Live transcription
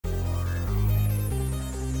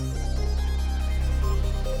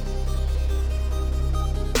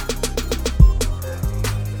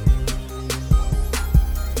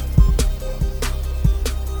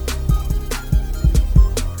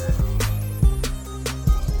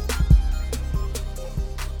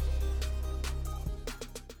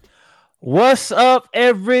What's up,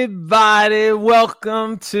 everybody?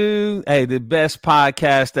 Welcome to the best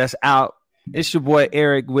podcast that's out. It's your boy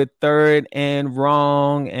Eric with Third and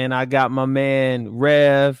Wrong, and I got my man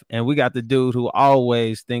Rev, and we got the dude who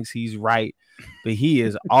always thinks he's right, but he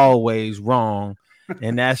is always wrong,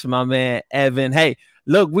 and that's my man Evan. Hey,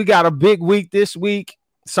 look, we got a big week this week.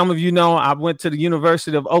 Some of you know I went to the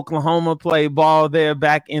University of Oklahoma, played ball there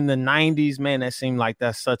back in the 90s. Man, that seemed like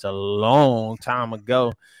that's such a long time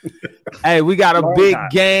ago. Hey, we got a big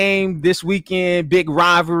game this weekend, big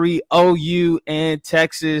rivalry, OU and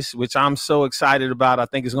Texas, which I'm so excited about. I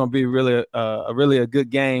think it's going to be really a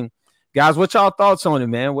good game. Guys, what y'all thoughts on it,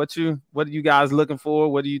 man? What are you guys looking for?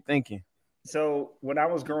 What are you thinking? So when I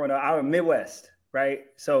was growing up, I was Midwest, right?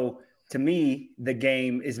 So to me, the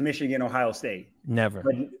game is Michigan, Ohio State. Never.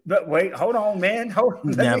 But wait, hold on, man. Hold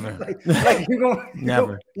on. Never. You're gonna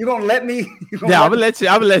let me. Yeah, I'm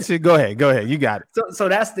gonna let you. Go ahead. You got it. So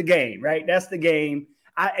that's the game, right? That's the game.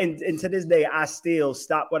 And to this day, I still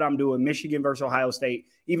stop what I'm doing, Michigan versus Ohio State,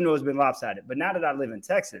 even though it's been lopsided. But now that I live in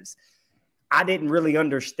Texas, I didn't really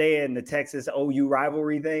understand the Texas OU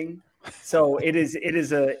rivalry thing. So it is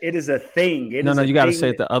a thing. No, you got to say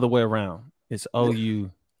it the other way around. It's OU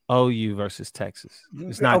versus Texas.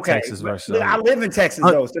 It's not Texas versus OU. I live in Texas,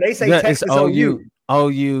 though. So they say Texas OU.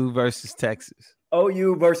 OU versus Texas.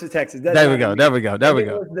 OU versus Texas. There we go.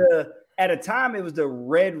 At a time, it was the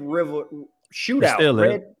Red River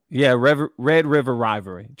shootout. Red River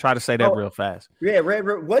rivalry. Try to say that real fast. Yeah, Red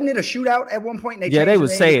River. Wasn't it a shootout at one point? They would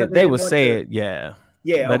say it. They would say it. Yeah.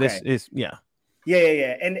 Yeah. But okay. it's Yeah.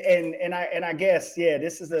 Yeah. And I guess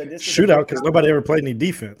this is a shootout because nobody ever played any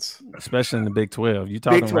defense, especially in the Big 12. You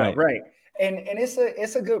talking Big 12, right? And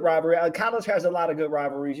it's a good rivalry. College has a lot of good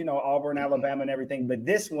rivalries, Auburn, Alabama, and everything. But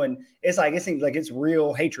this one, it seems like it's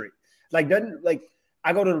real hatred. I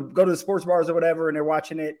go to the sports bars or whatever, and they're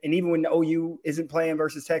watching it. And even when the OU isn't playing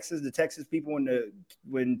versus Texas, the Texas people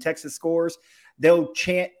when Texas scores, they'll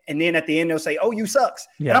chant, and then at the end they'll say, "OU sucks."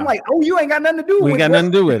 Yeah. And I'm like, "OU ain't got nothing to do with it. We ain't got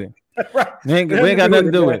nothing to do with it." Right. We ain't got nothing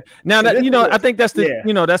to do with it. Now that I think that's the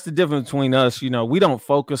that's the difference between us. We don't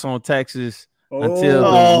focus on Texas until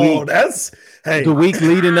the week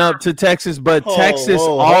leading up to Texas, but Texas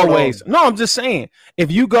always. No, I'm just saying,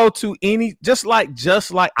 if you go to any, just like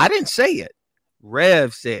I didn't say it,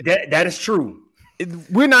 Rev said that is true.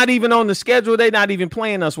 We're not even on the schedule. They're not even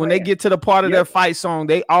playing us. When they get to the part of their fight song,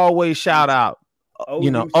 they always shout out,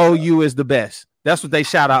 OU is the best. That's what they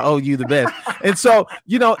shout out, OU the best. And so,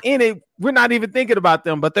 in it, we're not even thinking about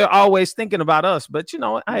them, but they're always thinking about us. But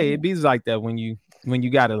hey, it be like that when you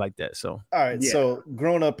got it like that. So all right. Yeah. So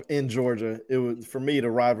growing up in Georgia, it was, for me, the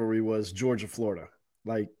rivalry was Georgia, Florida.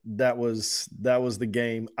 Like that was the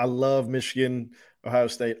game. I love Michigan, Ohio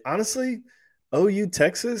State. Honestly, OU,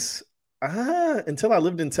 Texas. Until I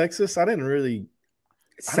lived in Texas, I didn't really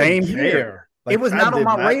same here. Like, it was not on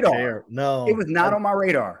my radar. Care. No, it was not on my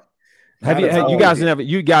radar. You guys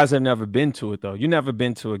have never been to it though? You never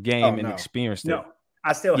been to a game and experienced it? No,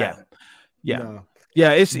 I still haven't. Yeah, no.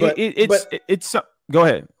 Yeah. It's. Go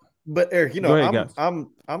ahead. But Eric,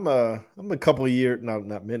 I'm a couple of years,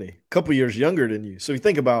 not many, couple years younger than you. So you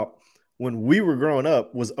think about when we were growing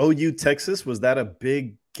up, was OU Texas? Was that a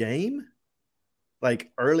big game?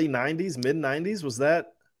 Like early 90s, mid 90s? Was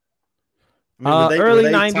that?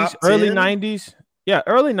 Early 90s. Yeah,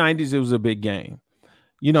 early 90s. It was a big game.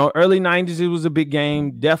 Early 90s, it was a big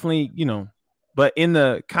game. Definitely, but in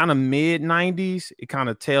the kind of mid 90s, it kind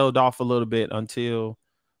of tailed off a little bit until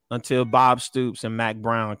Bob Stoops and Mack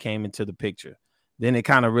Brown came into the picture. Then it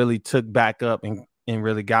kind of really took back up and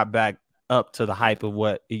really got back up to the hype of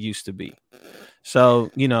what it used to be.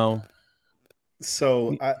 So,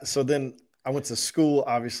 So then I went to school,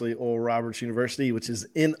 obviously, Oral Roberts University, which is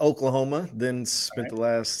in Oklahoma, then spent the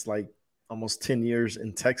last almost 10 years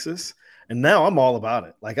in Texas. And now I'm all about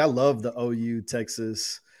it. Like, I love the OU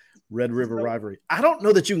Texas Red River rivalry. I don't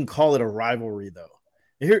know that you can call it a rivalry, though.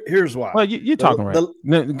 Here's why. Well, you're talking right. Go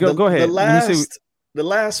ahead. The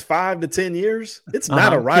last 5 to 10 years, it's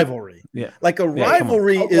not a rivalry. Yeah. Like a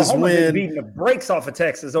rivalry is when beating the brakes off of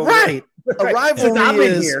Texas over right. There. A rivalry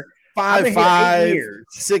is 5-5,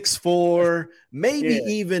 6-4, maybe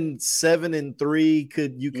even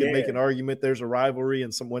 7-3. You could make an argument there's a rivalry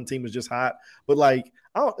and one team is just hot. But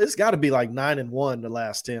it's got to be 9-1 the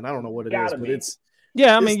last 10. I don't know what it is, but it's.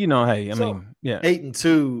 Yeah, I mean,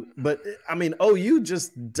 8-2, but I mean, OU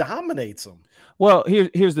just dominates them. Well,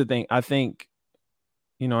 here's the thing. I think,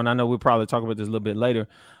 and I know we'll probably talk about this a little bit later,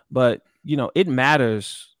 but it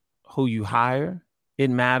matters who you hire. It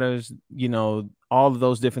matters, all of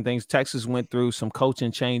those different things. Texas went through some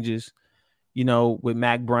coaching changes, with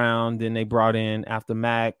Mac Brown. Then they brought in after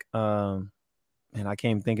Mac, and I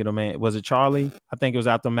can't even think of the man. Was it Charlie? I think it was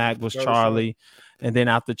after Mac was Charlie. And then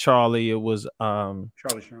after Charlie, it was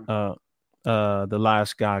Charlie Strong. The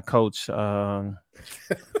last guy, Coach.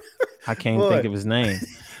 I can't think of his name.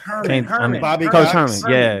 Herman. Bobby Coach Cox.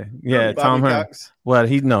 Herman. Yeah, Tom Herman. Cox. Well,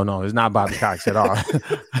 no, it's not Bobby Cox at all.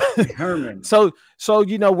 Herman. So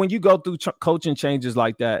when you go through coaching changes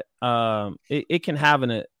like that, it can have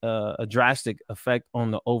a drastic effect on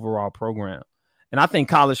the overall program. And I think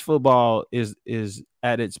college football is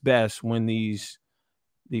at its best when these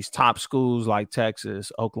top schools like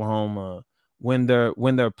Texas, Oklahoma, when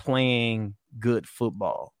they're playing good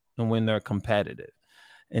football and when they're competitive.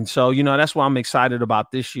 And so, that's why I'm excited about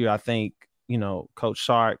this year. I think, Coach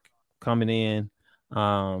Sark coming in,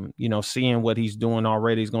 seeing what he's doing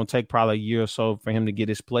already. It's going to take probably a year or so for him to get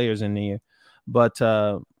his players in there. But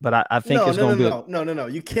I think it's going to be no.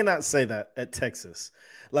 You cannot say that at Texas.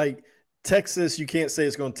 Like Texas, you can't say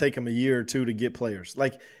it's going to take him a year or two to get players.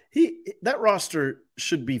 Like that roster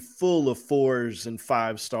should be full of 4s and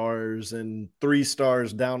 5 stars and 3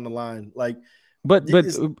 stars down the line. Like, but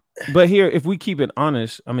here, if we keep it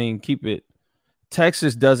honest,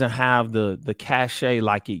 Texas doesn't have the cachet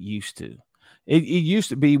like it used to. It used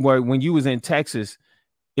to be where when you was in Texas,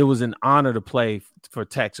 it was an honor to play for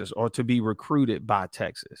Texas or to be recruited by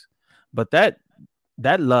Texas. But that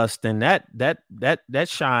lust and that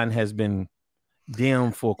shine has been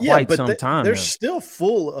dim for quite some time. They're still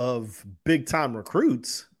full of big time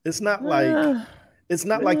recruits. It's not like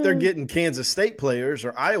they're getting Kansas State players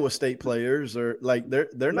or Iowa State players or like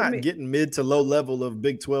they're not getting mid to low level of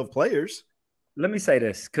Big 12 players. Let me say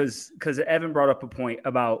this because Evan brought up a point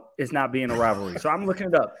about it's not being a rivalry. So I'm looking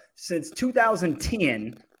it up. Since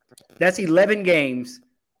 2010, that's 11 games.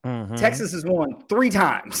 Mm-hmm. Texas has won 3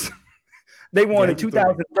 times. They won in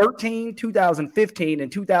 2013, 2015, and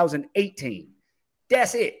 2018.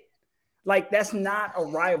 That's it. Like, that's not a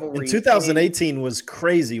rivalry. And 2018 was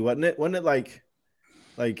crazy, wasn't it? Wasn't it like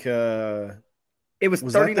it was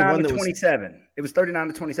 39 to 27. It was 39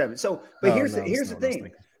 to 27. So, but here's the thing.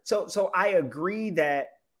 So I agree that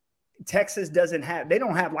Texas they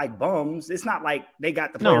don't have like bums. It's not like they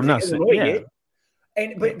got the players. No, I'm not saying, yeah.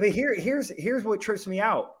 And but here's what trips me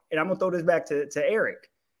out. And I'm gonna throw this back to Eric.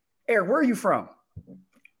 Eric, where are you from?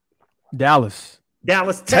 Dallas,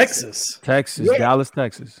 Texas. Yeah. Dallas,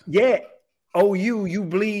 Texas. Yeah. OU, you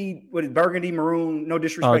bleed with burgundy maroon. No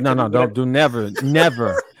disrespect. Oh, no, don't do never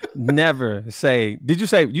say. Did you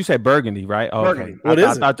say burgundy, right? Oh, burgundy. Okay.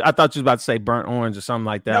 I thought you was about to say burnt orange or something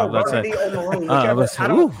like that. No, burgundy or maroon.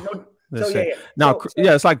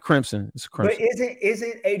 It's like crimson. It's crimson. But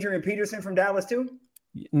isn't Adrian Peterson from Dallas too?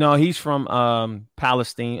 No, he's from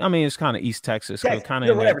Palestine. I mean, it's kind of East Texas. Kind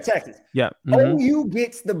of whatever, Texas. Yeah. Mm-hmm. OU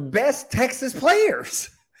gets the best Texas players.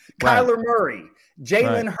 Right. Kyler Murray,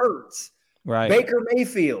 Jalen Hurts, Baker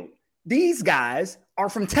Mayfield. These guys are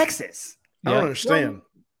from Texas. I don't understand.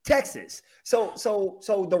 Texas. So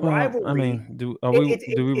the rivalry. I mean, do we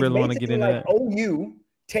really want to get into that? OU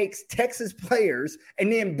takes Texas players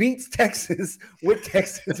and then beats Texas with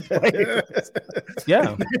Texas players.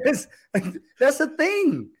 Yeah. That's a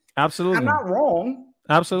thing. Absolutely. I'm not wrong.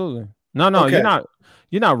 Absolutely. No, okay.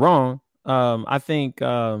 You're not wrong. I think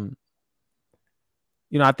I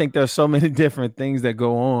think there's so many different things that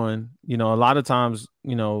go on. A lot of times,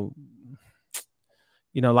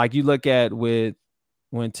 like you look at when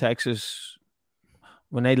Texas,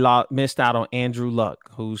 when they missed out on Andrew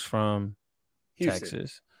Luck, who's from Houston.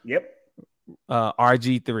 Texas. Yep.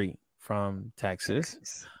 RG3 from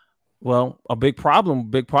Texas. Well, a big part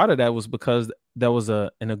of that was because there was an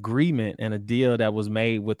agreement and a deal that was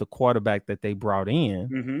made with the quarterback that they brought in.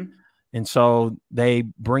 Mm-hmm. And so they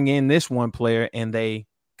bring in this one player and they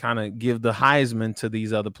kind of give the Heisman to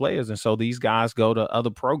these other players. And so these guys go to other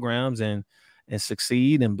programs and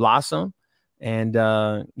succeed and blossom. And,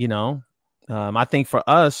 I think for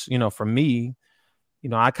us, for me,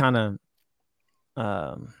 I kind of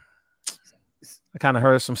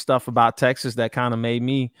heard some stuff about Texas that kind of made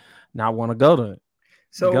me not want to go to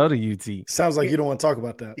UT. Sounds like you don't want to talk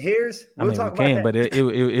about that. But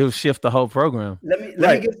it'll shift the whole program. Let me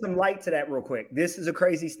give some light to that real quick. This is a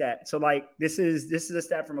crazy stat. So this is a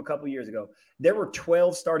stat from a couple years ago. There were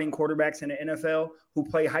 12 starting quarterbacks in the NFL who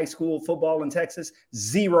play high school football in Texas.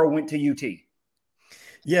 0 went to UT.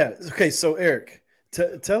 Yeah. Okay. So Eric,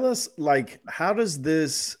 tell us how does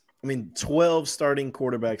this? 12 starting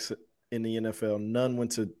quarterbacks in the NFL. None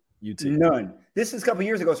went to UT. None. This is a couple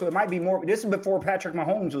years ago, so it might be more. This is before Patrick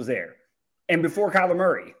Mahomes was there and before Kyler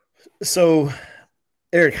Murray. So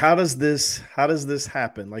Eric, how does this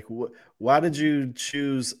happen? Like, why did you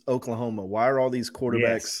choose Oklahoma? Why are all these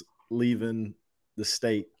quarterbacks leaving the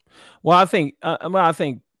state? Well, I think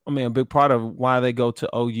a big part of why they go to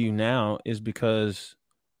OU now is because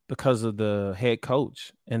of the head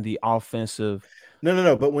coach and the offensive.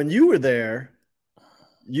 No. But when you were there,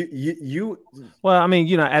 you. Well, I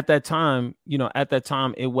mean, at that time,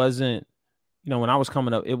 it wasn't. When I was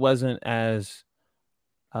coming up, it wasn't as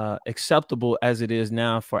acceptable as it is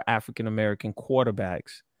now for African American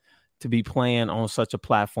quarterbacks to be playing on such a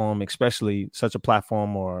platform, especially such a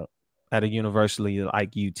platform or at a university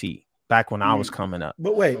like UT. Back when I was coming up.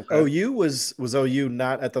 But wait, okay. OU was OU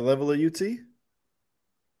not at the level of UT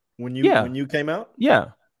when you came out?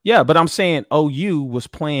 Yeah, but I'm saying OU was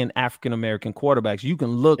playing African American quarterbacks. You can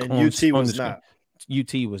look and on UT was not.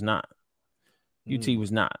 UT was not. UT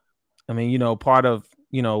was not. I mean, part of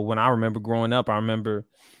when I remember growing up, I remember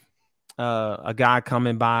a guy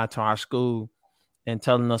coming by to our school and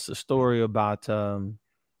telling us a story about Darrell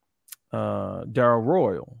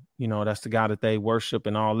Royal. That's the guy that they worship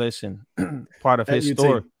and all this. And part of his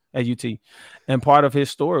story at UT. And part of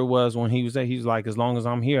his story was when he was there, he's like, as long as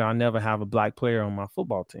I'm here, I never have a black player on my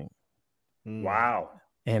football team. Wow.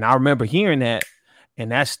 And I remember hearing that,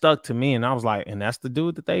 and that stuck to me. And I was like, and that's the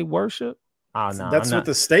dude that they worship? Oh, no. That's what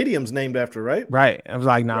the stadium's named after, right? Right. I was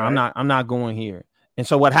like, no, right. I'm not going here. And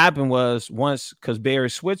so what happened was because Barry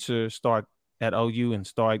Switzer started at OU and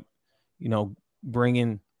started,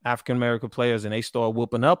 bringing African-American players, and they started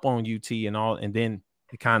whooping up on UT and all. And then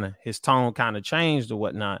his tone kind of changed or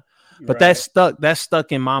whatnot. But that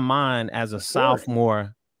stuck in my mind as a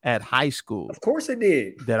sophomore at high school. Of course it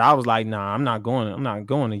did. That I was like, nah, I'm not going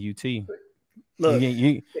to UT. Look,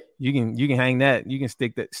 you can hang that. You can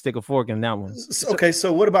stick a fork in that one. Okay,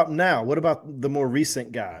 so what about now? What about the more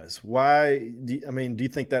recent guys? Why? Do you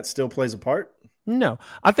think that still plays a part? No,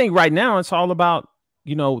 I think right now it's all about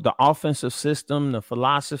the offensive system, the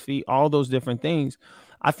philosophy, all those different things.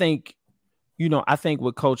 I think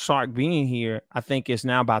with Coach Sark being here, I think it's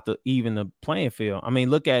now about to even the playing field. I mean,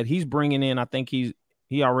 look at he's bringing in. I think he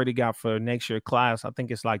already got for next year class. I think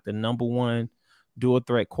it's like the number one dual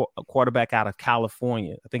threat quarterback out of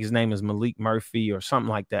California. I think his name is Malik Murphy or something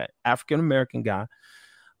like that. African-American guy.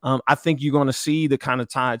 I think you're going to see the kind of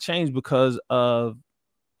tide change because of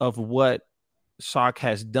what Sark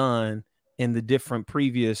has done in the different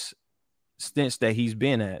previous stints that he's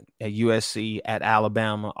been at USC, at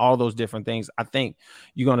Alabama, all those different things. I think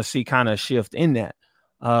you're going to see kind of a shift in that.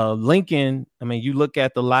 Lincoln, I mean, you look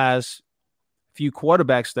at the last few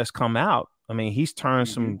quarterbacks that's come out. I mean, he's turned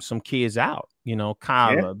some kids out,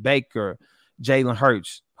 Kyler, Baker, Jalen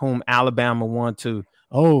Hurts, whom Alabama wanted to.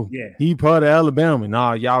 Oh, he part of Alabama.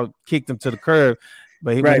 No, y'all kicked him to the curb.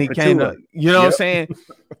 But when he came to, what I'm saying?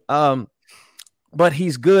 But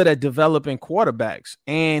he's good at developing quarterbacks.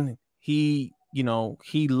 And he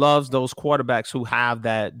loves those quarterbacks who have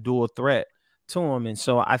that dual threat to him. And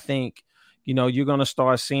so I think, you're going to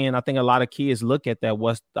start seeing, I think a lot of kids look at that.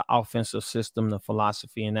 What's the offensive system, the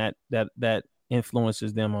philosophy, and that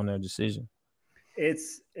influences them on their decision.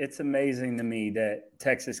 It's amazing to me that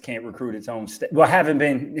Texas can't recruit its own state. Well, haven't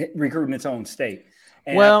been recruiting its own state.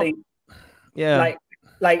 And I think,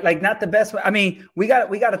 like not the best. I mean, we got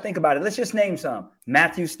to think about it. Let's just name some: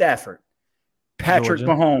 Matthew Stafford, Patrick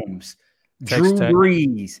Mahomes, Drew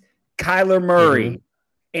Brees, Kyler Murray,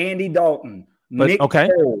 Andy Dalton, Nick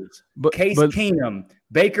Foles, Case Keenum,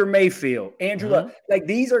 Baker Mayfield, Andrew Luck. Like,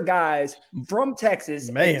 these are guys from Texas.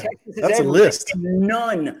 Man, Texas that's a list.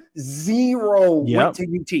 Zero went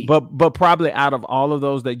to UT. But probably out of all of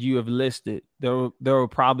those that you have listed, there were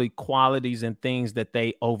probably qualities and things that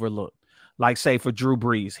they overlooked. Like, say, for Drew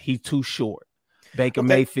Brees, he's too short. Baker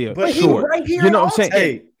Mayfield, but short. Right here, what I'm saying?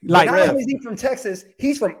 Hey, not only is he from Texas,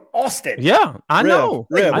 he's from Austin. Yeah, I know.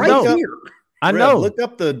 I know. I know. Look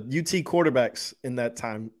up the UT quarterbacks in that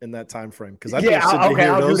time frame, because I'd be interested to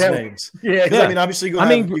hear those names. Yeah, I mean, obviously you're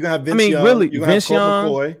gonna have Vince Young. Really, you're Vince have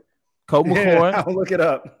Young, Colt McCoy. I'll look it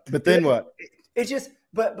up. But then what? It's just,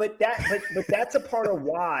 but that's a part of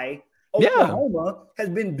why Oklahoma has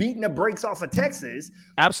been beating the brakes off of Texas.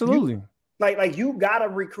 Absolutely. Like you gotta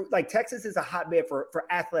recruit. Like, Texas is a hotbed for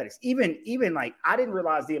athletics. Even like, I didn't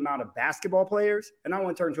realize the amount of basketball players, and I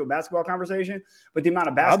want to turn to a basketball conversation, but the amount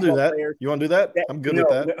of basketball players. You want to do that? I'm good with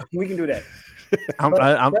that. We can do that.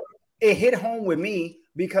 But it hit home with me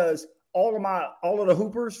because all of the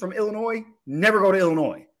hoopers from Illinois never go to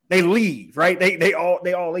Illinois. They leave, right? They all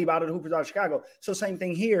leave out of the hoopers out of Chicago. So same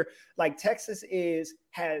thing here. Like, Texas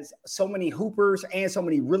has so many hoopers and so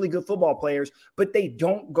many really good football players, but they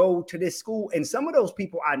don't go to this school. And some of those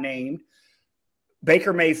people I named,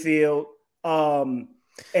 Baker Mayfield,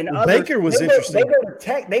 And Well, Baker was interesting.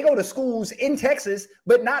 They go to schools in Texas,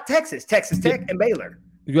 but not Texas. Texas Tech and Baylor.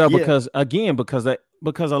 Yeah, because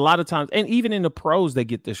a lot of times, and even in the pros, they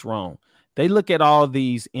get this wrong. They look at all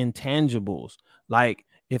these intangibles, like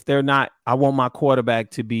if they're not, I want my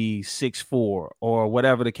quarterback to be 6'4" or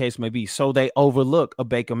whatever the case may be. So they overlook a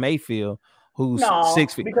Baker Mayfield who's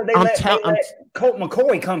 6 feet. Because they let Colt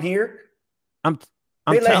McCoy come here.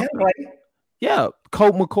 They let him play. Yeah,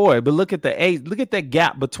 Colt McCoy. But look at the age. Look at that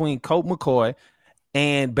gap between Colt McCoy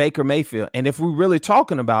and Baker Mayfield. And if we're really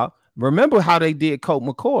talking about, remember how they did Colt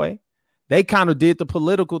McCoy? They kind of did the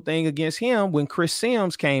political thing against him when Chris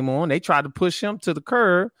Sims came on. They tried to push him to the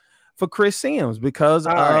curb for Chris Sims because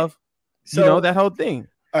of that whole thing.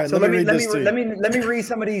 All right, so let me read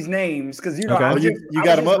some of these names because you got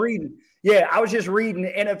them up. Yeah, I was just reading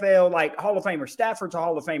the NFL like Hall of Famer. Stafford's a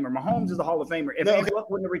Hall of Famer. Mahomes is a Hall of Famer. If Andrew Luck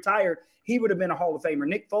wouldn't have retired, he would have been a Hall of Famer.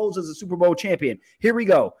 Nick Foles is a Super Bowl champion. Here we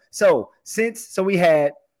go. So we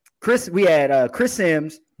had Chris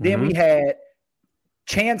Sims, then we had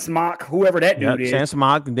Chance Mock, whoever that dude is. Chance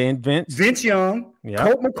Mock, then Vince Young,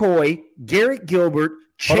 Colt McCoy, Garrett Gilbert,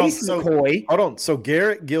 Chase McCoy. Hold on. So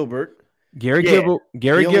Garrett Gilbert. Gilbert.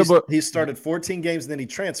 He started 14 games, and then he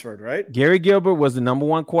transferred, right? Gary Gilbert was the number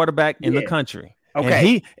one quarterback in the country.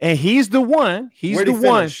 Okay. And he's the one. Where'd he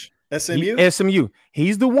finish? SMU? SMU.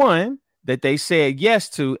 He's the one that they said yes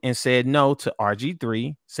to and said no to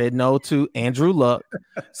RG3, said no to Andrew Luck,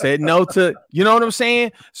 said no to, you know what I'm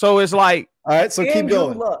saying? So it's like, all right, so keep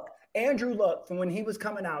going. Andrew Luck, from when he was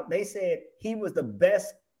coming out, they said he was the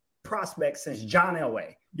best prospect since John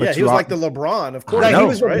Elway. But he was like the LeBron, of course. He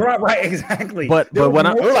was LeBron, right? Exactly. But when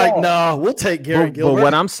we're like, no, we'll take Gary Gilbert. But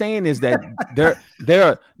what I'm saying is that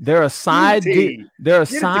there are side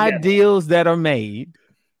deals that are made.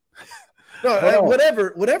 No,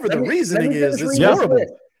 whatever the reasoning is, it's horrible.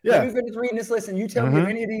 Yeah. Let me finish reading this list, and you tell me if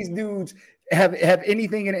any of these dudes have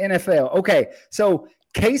anything in the NFL. Okay, so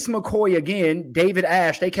Case McCoy again, David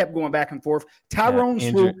Ash, they kept going back and forth. Tyrone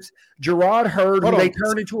Swoops, Gerard Hurd, who they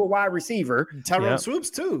turned into a wide receiver. Tyrone Swoops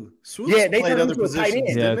too. Swoops they turned into a tight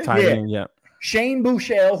end. Tight end. Shane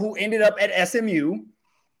Buechele, who ended up at SMU.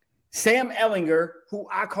 Sam Ehlinger, who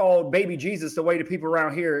I called Baby Jesus, the way the people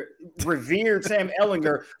around here revered Sam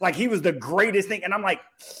Ehlinger, like he was the greatest thing. And I'm like,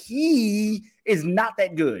 he is not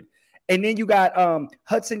that good. And then you got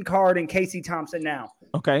Hudson Card and Casey Thompson now.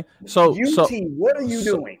 Okay, so what are you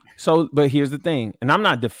doing? But here's the thing, and I'm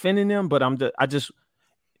not defending them, but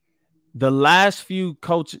the last few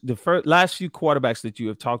quarterbacks that you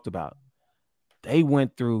have talked about, they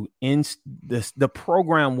went through the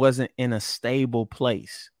program wasn't in a stable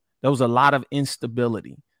place. There was a lot of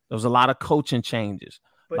instability. There was a lot of coaching changes,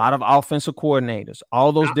 a lot of offensive coordinators,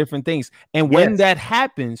 all those different things. And when that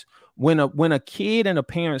happens, when a kid and a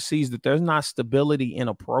parent sees that there's not stability in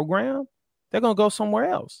a program, they're gonna go somewhere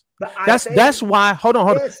else. That's why. Hold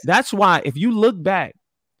on. That's why if you look back,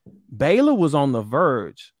 Baylor was on the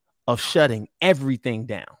verge of shutting everything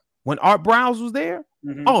down when Art Browse was there.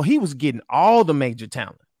 Mm-hmm. Oh, he was getting all the major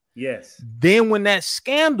talent. Yes. Then when that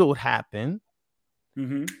scandal happened,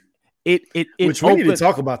 it which we need to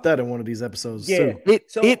talk about that in one of these episodes. Yeah.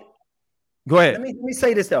 Too. Go ahead. Let me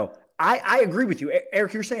say this though. I agree with you,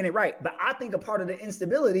 Eric. You're saying it right, but I think a part of the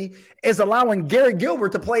instability is allowing Gary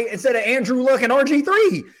Gilbert to play instead of Andrew Luck and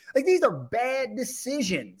RG3. Like these are bad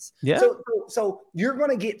decisions. Yeah. So you're going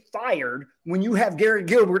to get fired when you have Gary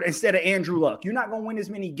Gilbert instead of Andrew Luck. You're not going to win as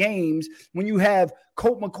many games when you have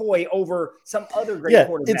Colt McCoy over some other great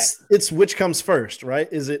quarterback. It's which comes first, right?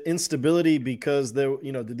 Is it instability because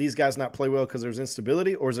did these guys not play well because there's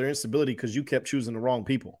instability, or is there instability because you kept choosing the wrong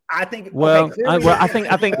people? I think.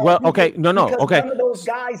 I think. Well, okay, no, okay. None of those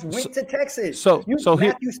guys went to Texas. So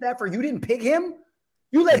Matthew Stafford, you didn't pick him.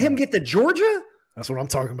 You let him get to Georgia. That's what I'm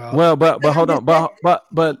talking about. Well, but hold on, but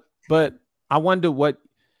I wonder what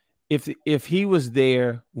if he was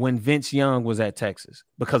there when Vince Young was at Texas,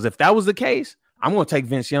 because if that was the case, I'm going to take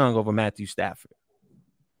Vince Young over Matthew Stafford.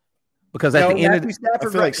 Because at the end of I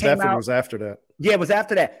feel like Stafford was after that. Yeah, it was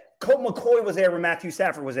after that. Colt McCoy was there when Matthew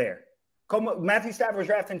Stafford was there. Matthew Stafford was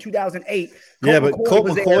drafted in 2008. Colt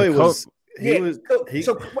McCoy was.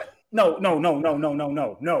 No. I'm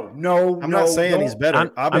not saying he's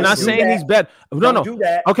better. I'm not saying he's better. No. Do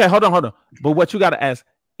that. Okay, hold on. But what you got to ask,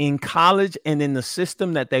 in college and in the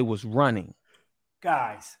system that they was running,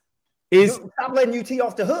 guys, stop letting UT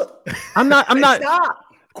off the hook. I'm not. Stop.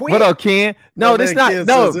 Quit. What up, Ken? No, this not.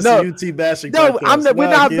 No. UT bashing. No, we're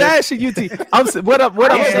not bashing UT. What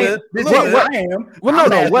I'm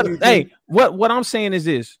saying. What I'm saying is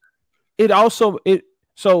this.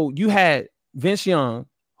 So you had Vince Young,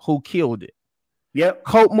 who killed it. Yep.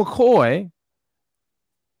 Colt McCoy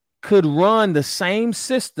could run the same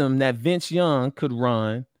system that Vince Young could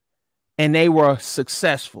run, and they were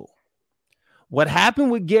successful. What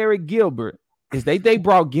happened with Garrett Gilbert is they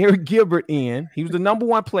brought Garrett Gilbert in. He was the number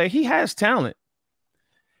one player. He has talent.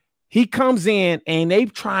 He comes in, and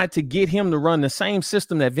they've tried to get him to run the same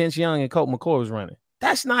system that Vince Young and Colt McCoy was running.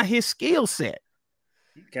 That's not his skill set.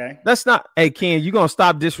 Okay. That's not. Hey, Ken, you're gonna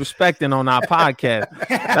stop disrespecting on our podcast.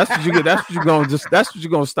 That's what you're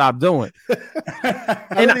gonna stop doing. I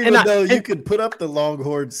didn't even know you could put up the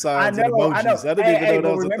Longhorn signs and emojis. I didn't even know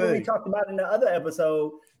that was a thing. Remember we talked about in the other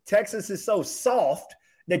episode, Texas is so soft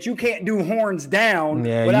that you can't do horns down.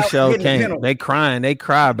 Yeah, you sure can't. They crying. They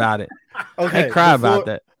cry about it. Okay, they cry about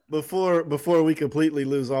that. Before we completely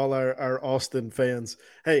lose all our Austin fans,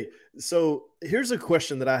 hey, so here's a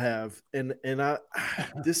question that I have, and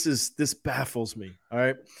this baffles me. All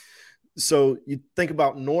right, so you think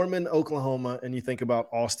about Norman, Oklahoma, and you think about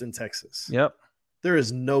Austin, Texas. Yep, there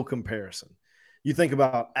is no comparison. You think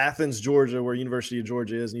about Athens, Georgia, where University of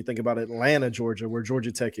Georgia is, and you think about Atlanta, Georgia, where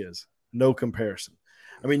Georgia Tech is. No comparison.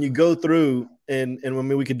 I mean, you go through, and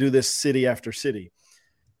we could do this city after city,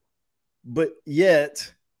 but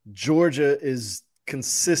yet Georgia is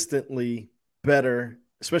consistently better,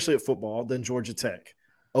 especially at football, than Georgia Tech.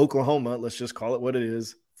 Oklahoma, let's just call it what it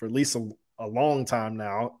is, for at least a long time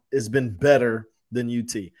now, has been better than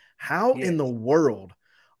UT. How in the world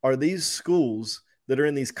are these schools that are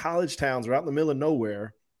in these college towns or out in the middle of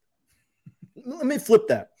nowhere? Let me flip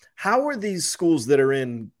that. How are these schools that are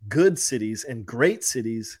in good cities and great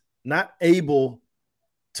cities not able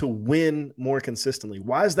to win more consistently?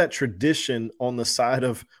 Why is that tradition on the side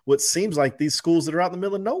of what seems like these schools that are out in the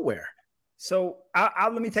middle of nowhere? So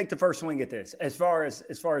let me take the first swing at this. As far as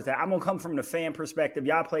that, I'm gonna come from the fan perspective.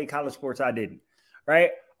 Y'all played college sports, I didn't,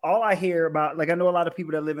 right? All I hear about, like, I know a lot of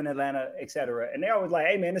people that live in Atlanta, et cetera, and they're always like,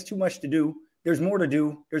 "Hey, man, it's too much to do. There's more to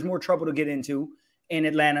do. There's more trouble to get into in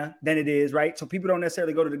Atlanta than it is," right? So people don't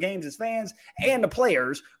necessarily go to the games as fans and the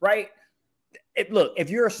players, right? Look, if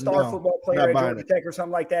you're a star football player at Georgia Tech or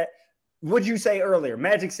something like that, what'd you say earlier?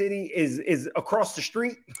 Magic City is across the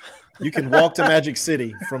street. You can walk to Magic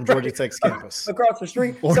City from Georgia Tech's campus. Across the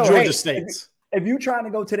street. Or so, Georgia State's. If you're trying to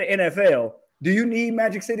go to the NFL, do you need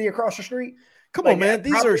Magic City across the street? Come on, man.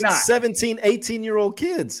 These are 17, 18-year-old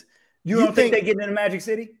kids. You don't think they get into Magic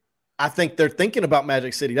City? I think they're thinking about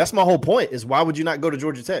Magic City. That's my whole point, is why would you not go to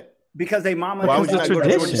Georgia Tech? Because they mama why would you not go to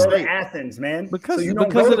Georgia State? Athens, man.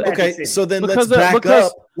 So then let's back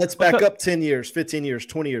up. Let's back up 10 years, 15 years,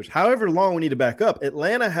 20 years, however long we need to back up.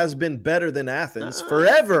 Atlanta has been better than Athens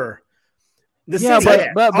forever.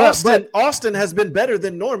 Austin has been better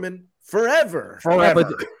than Norman forever. Right,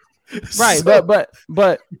 but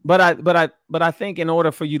I think in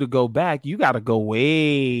order for you to go back, you got to go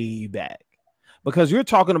way back, because you're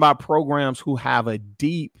talking about programs who have a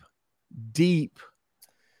deep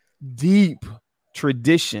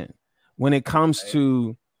tradition when it comes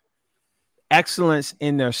to excellence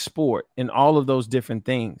in their sport and all of those different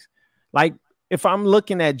things. Like, if I'm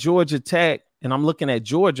looking at Georgia Tech and I'm looking at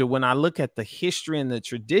Georgia, when I look at the history and the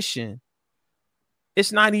tradition,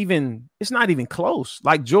 it's not even close.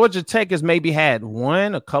 Like, Georgia Tech has maybe had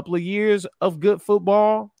a couple of years of good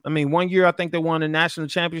football. I mean, one year I think they won a national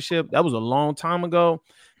championship. That was a long time ago.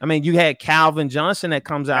 I mean, you had Calvin Johnson that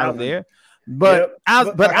comes out of there. But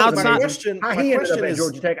outside, how he ended up at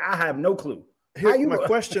Georgia Tech, I have no clue. My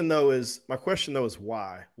question though is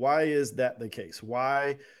why? Why is that the case?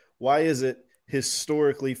 Why is it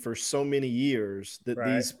historically for so many years that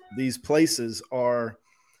these places are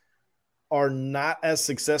not as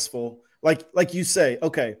successful? Like you say,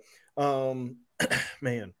 okay,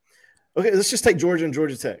 man, okay, let's just take Georgia and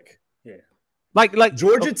Georgia Tech. Yeah, like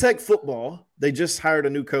Georgia Tech football. They just hired a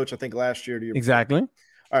new coach, I think last year. Exactly.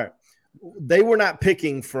 All right. They were not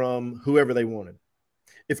picking from whoever they wanted.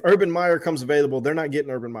 If Urban Meyer comes available, they're not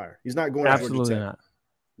getting Urban Meyer. He's not going to Georgia Tech. Not.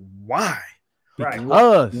 Why?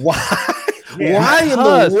 Because why? Yeah. Why in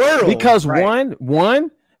the world? Because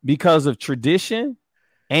one, because of tradition,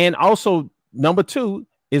 and also number two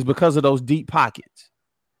is because of those deep pockets.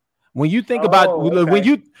 When you think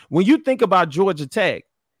when you think about Georgia Tech,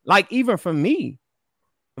 like, even for me,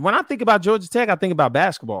 when I think about Georgia Tech, I think about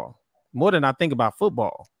basketball more than I think about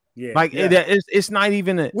football. Yeah, it's not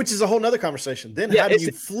even which is a whole nother conversation. Then how do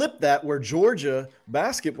you flip that where Georgia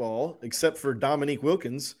basketball, except for Dominique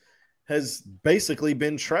Wilkins, has basically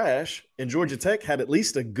been trash, and Georgia Tech had at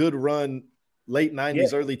least a good run late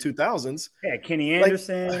 90s, early 2000s. Yeah, Kenny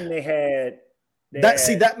Anderson,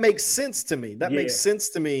 that makes sense to me. That makes sense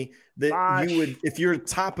to me that you would, if you're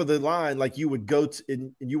top of the line, like, you would go to,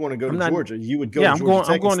 and you want to go to Georgia, you would go to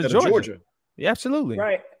Georgia Tech instead of Georgia. Yeah, absolutely.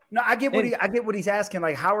 Right. No, I get what he's asking.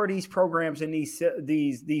 Like, how are these programs in these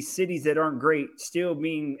cities that aren't great still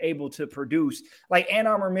being able to produce? Like Ann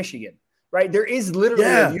Arbor, Michigan, right? There is literally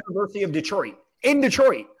a University of Detroit in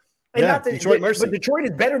Detroit, and not that Detroit Mercy, but Detroit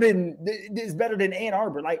is better than Ann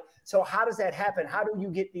Arbor. Like, so how does that happen? How do you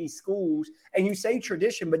get these schools? And you say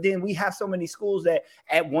tradition, but then we have so many schools that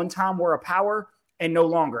at one time were a power and no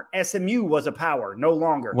longer. SMU was a power, no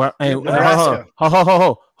longer. Well, but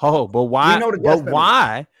why? But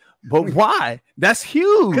why? But why? That's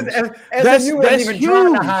huge. That's even huge.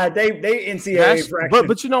 Trying to hide. They NCAA fraction.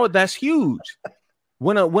 But you know what? That's huge.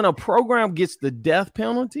 When a program gets the death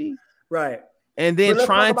penalty, right? And then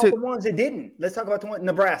trying to the ones that didn't. Let's talk about the one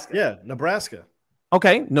Nebraska. Yeah, Nebraska.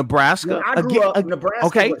 Okay, Nebraska. When I grew up,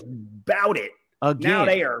 Nebraska was about it. Again. Now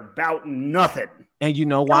they are about nothing. And you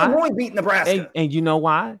know why? Illinois beat Nebraska. And you know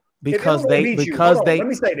why? Because let me say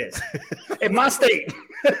this. If my state,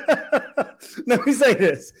 let me say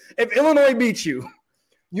this. If Illinois beats you,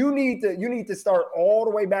 you need to start all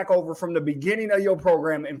the way back over from the beginning of your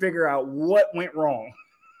program and figure out what went wrong.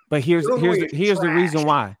 But here's the reason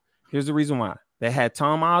why. Here's the reason why. They had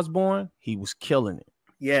Tom Osborne. He was killing it.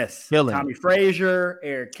 Yes. Tommy Frazier,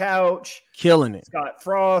 Eric Couch. Killing it. Scott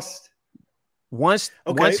Frost. Once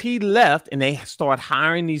he left and they start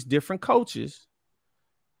hiring these different coaches,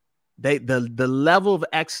 the level of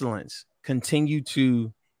excellence continued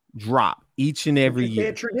to drop each and every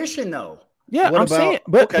year. Tradition, though. Yeah, but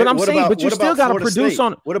you still got to produce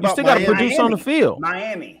on. You still got to produce on the field.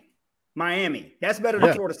 Miami. That's better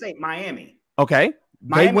than Florida State. Miami. Okay.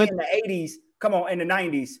 Miami in the 80s. Come on, in the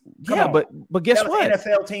 90s. But guess what?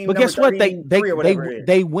 NFL team. But guess what?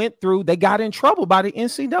 They went through. They got in trouble by the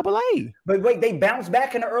NCAA. But wait, they bounced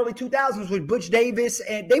back in the early 2000s with Butch Davis,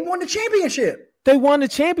 and they won the championship.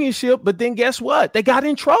 But then guess what? They got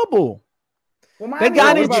in trouble. Well, they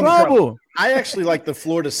got in trouble. I actually like the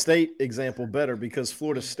Florida State example better because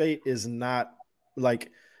Florida State is not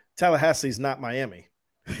like Tallahassee's not Miami.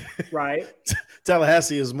 Right.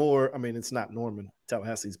 Tallahassee is more. I mean, it's not Norman.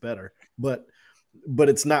 Tallahassee's better, but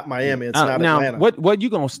it's not Miami. It's not Atlanta. What you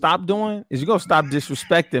gonna stop doing is you gonna stop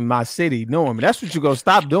disrespecting my city, Norman. That's what you gonna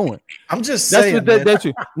stop doing. I'm just saying.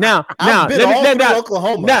 Now, I've been all through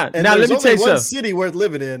Oklahoma. Now, let me tell you something. One city worth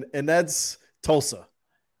living in, and that's Tulsa.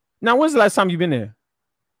 Now, when's the last time you've been there?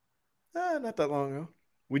 Not that long ago.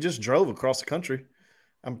 We just drove across the country.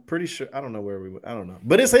 I'm pretty sure. I don't know where we went. I don't know,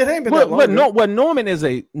 but it ain't been that long. But Norman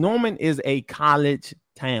is a college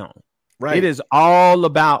town. Right. It is all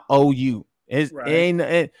about OU. It's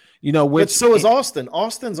right. But so is Austin.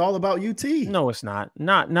 Austin's all about UT. No, it's not.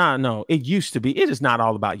 No. It used to be. It is not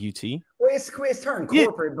all about UT. Well, it's turned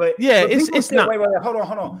corporate, but it's not. Wait, hold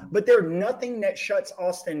on. But there's nothing that shuts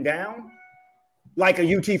Austin down like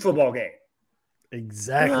a UT football game.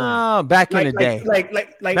 Exactly. Back in the day.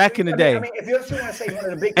 Back in the day. I mean, if you ever want to say one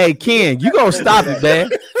of the big. Hey, Ken, you gonna stop it, man.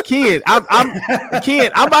 Ken,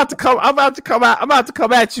 I'm about to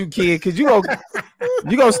come at you, Ken, because you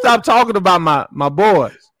gonna stop talking about my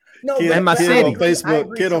boys. No, and my city. On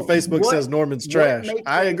Facebook says Norman's trash.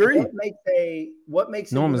 I agree. What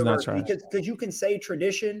makes Norman's not trash? Because you can say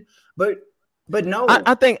tradition, but no.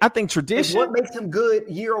 I think tradition. What makes them good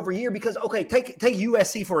year over year? Because take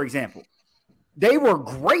USC for example. They were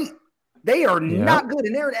great. They are not good.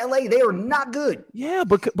 And they're in LA. They are not good. Yeah,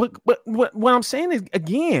 but what I'm saying is,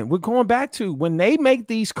 again, we're going back to when they make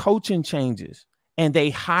these coaching changes and they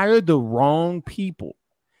hire the wrong people,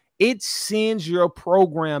 it sends your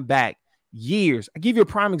program back years. I'll give you a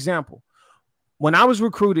prime example. When I was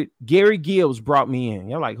recruited, Gary Gibbs brought me in.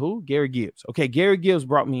 You're like, who? Gary Gibbs. Okay, Gary Gibbs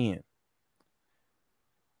brought me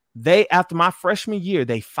in. After my freshman year,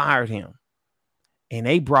 they fired him. And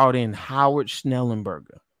they brought in Howard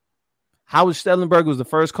Schnellenberger. Howard Schnellenberger was the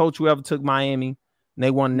first coach who ever took Miami, and they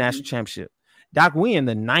won the national championship. Doc, we in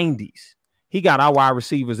the 90s. He got our wide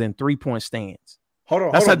receivers in 3-point stands. Hold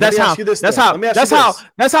on. That's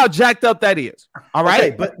how jacked up that is. All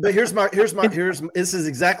right. Okay, but here's this is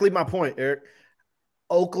exactly my point, Eric.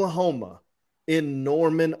 Oklahoma in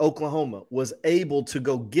Norman, Oklahoma was able to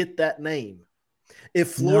go get that name.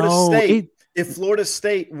 If Florida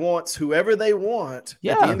State wants whoever they want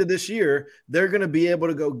at the end of this year, they're going to be able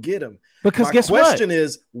to go get them. Because my question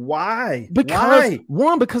is why?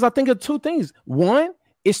 Because I think of two things. One,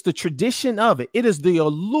 it's the tradition of it. It is the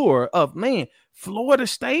allure of, Florida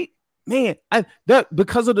State,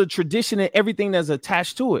 because of the tradition and everything that's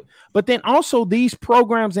attached to it. But then also these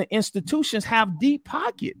programs and institutions have deep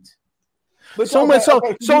pockets. So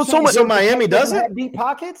Miami doesn't have deep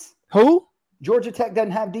pockets? Who? Georgia Tech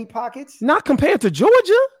doesn't have deep pockets? Not compared to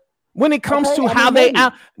Georgia. when it comes to how they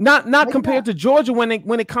not compared to Georgia when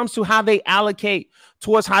it comes to how they allocate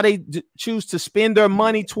towards how they choose to spend their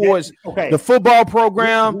money towards the football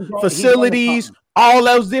program, facilities, all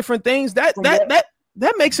those different things.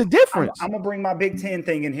 That makes a difference. I'm gonna bring my Big Ten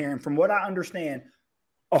thing in here, and from what I understand,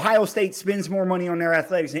 Ohio State spends more money on their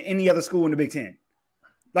athletics than any other school in the Big Ten.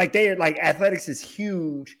 Like athletics is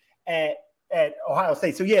huge at Ohio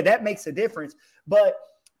State. So yeah, that makes a difference. But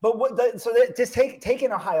just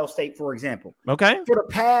taking Ohio State for example. Okay. For the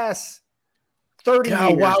past 30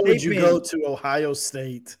 years, why would you go to Ohio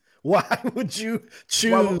State? Why would you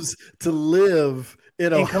choose to live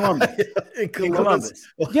in Columbus? In Columbus.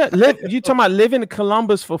 Yeah, you talking about living in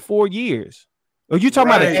Columbus for 4 years? Are you talking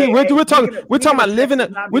about a kid? We're talking about living.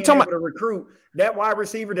 We're talking about to recruit that wide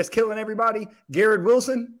receiver that's killing everybody, Garrett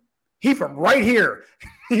Wilson. He from right here.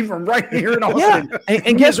 He from right here in Austin. Yeah,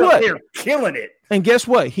 and guess what? They're killing it. And guess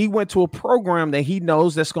what? He went to a program that he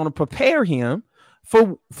knows that's going to prepare him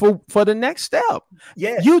for the next step.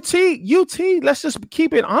 Yeah. UT. Let's just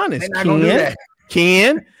keep it honest.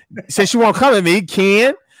 Ken, since you won't come at me,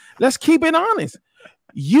 Ken, let's keep it honest.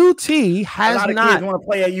 UT has a lot of not kids want to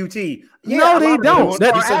play at UT. Yeah, no, they don't.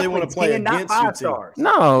 He said they want to play against UT. Stars.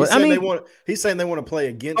 No, he's saying they want to play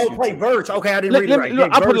against UT. Play Birch. Okay, I didn't read it right.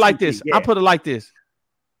 Look, I'll put it like this. Yeah. I'll put it like this.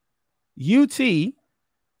 UT.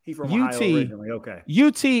 He from Ohio originally. Okay.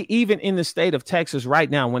 UT, even in the state of Texas right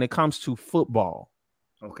now, when it comes to football,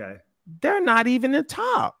 okay, they're not even the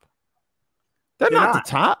top. They're not the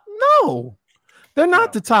top. No, they're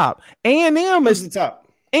not the top. A&M is the top.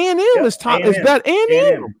 A&M is top. It's better.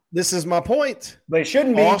 A&M. This is my point. But it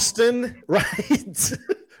shouldn't be. Austin, right?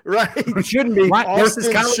 Right. It shouldn't be. Right.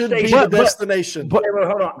 Austin should be the destination. But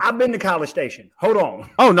hold on. I've been to College Station. Hold on.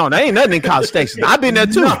 Oh, no, there ain't nothing in College Station. I've been there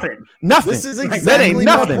too. Nothing. This is exactly that ain't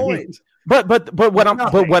nothing. My point.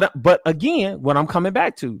 But again, what I'm coming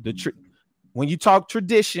back to, when you talk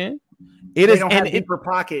tradition, they don't have deeper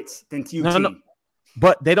pockets than UT. No,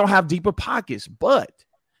 but they don't have deeper pockets, but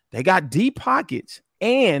they got deep pockets.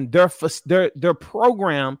 And their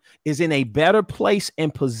program is in a better place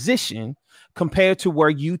and position compared to where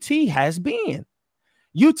UT has been.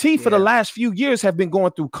 UT for the last few years have been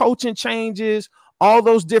going through coaching changes, all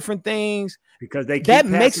those different things. Because they keep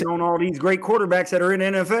passing on all these great quarterbacks that are in the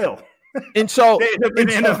NFL. And so they end up in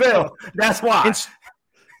the NFL. That's why.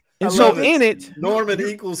 And so in it, Norman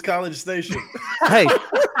equals College Station. Hey,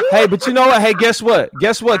 but you know what? Hey, guess what,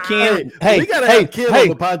 Ken? We gotta have Ken on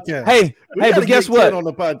the podcast. But guess what? Ken on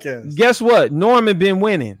the podcast. Guess what? Norman been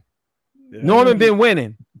winning. Yeah. Norman been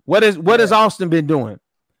winning. What has Austin been doing?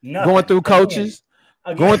 Nothing. Going through coaches.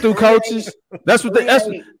 Going through coaches. That's what. That's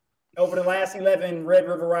over the last 11 Red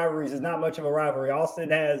River rivalries is not much of a rivalry.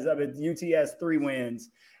 Austin has. UT has 3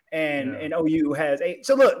 wins, and OU has 8.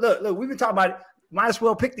 So look. We've been talking about it. Might as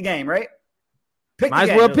well pick the game, right? Pick the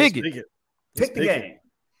game.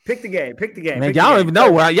 Pick the game. Man, y'all don't even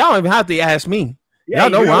know where. Y'all don't even have to ask me. Yeah, y'all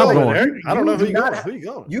know where I'm going. I don't know who you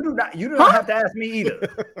going. You do not have to ask me either.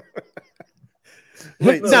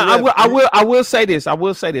 I will say this. I'm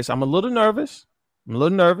a little nervous.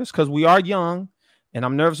 Because we are young, and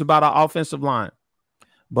I'm nervous about our offensive line.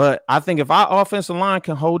 But I think if our offensive line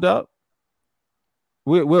can hold up,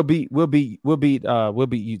 we'll beat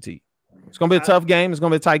UT. It's going to be a tough game. It's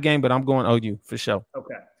going to be a tight game, but I'm going OU for sure.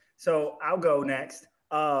 Okay. So I'll go next.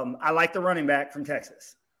 I like the running back from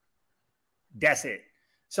Texas. That's it.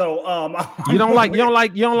 So you don't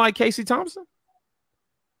like Casey Thompson?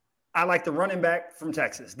 I like the running back from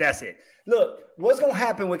Texas. That's it. Look, what's going to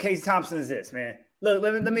happen with Casey Thompson is this, man. Look,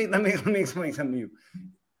 let me explain something to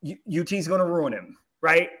you. UT's going to ruin him,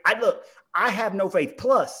 right? I have no faith.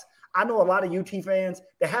 Plus, I know a lot of UT fans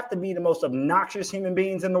that have to be the most obnoxious human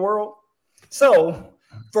beings in the world. So,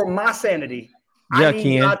 for my sanity, I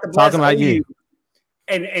need God to bless talking about OU you.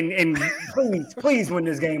 And please win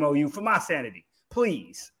this game, OU, for my sanity.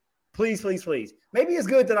 Please. Maybe it's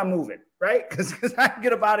good that I'm moving, right? Because I can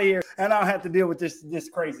get up out of here and I don't have to deal with this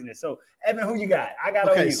craziness. So, Evan, who you got? I got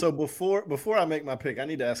OU. Okay, so before I make my pick, I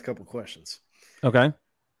need to ask a couple questions. Okay.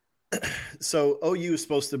 So OU is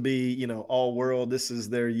supposed to be, all world. This is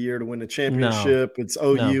their year to win the championship. It's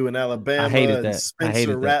OU and Alabama. I hated that.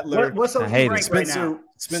 Spencer Rattler. What's OU ranked right now?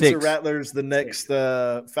 Spencer Rattler's the next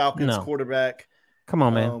Falcons quarterback. Come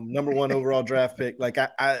on, man. Number 1 overall draft pick. Like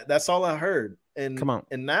I that's all I heard. And come on.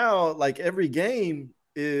 And now, like every game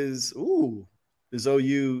is OU?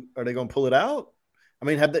 Are they going to pull it out? I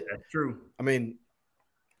mean, have they? That's true. I mean.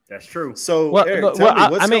 That's true. So, Eric,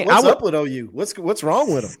 tell me, what's up with OU? What's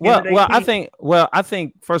wrong with them? I think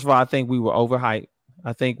first of all, I think we were overhyped.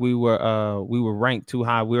 I think we were ranked too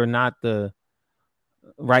high. We're not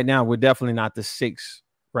right now. We're definitely not the 6th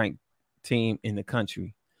ranked team in the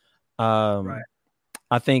country. Right.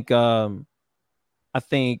 I think all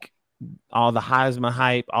the Heisman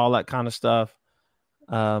hype, all that kind of stuff.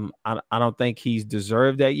 I don't think he's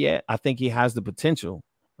deserved that yet. I think he has the potential,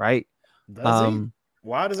 right? Does he?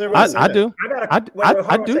 Why does everybody say I that? do. I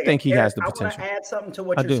do Second. think he Eric, has the I want potential. to add something to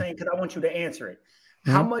what you're saying because I want you to answer it.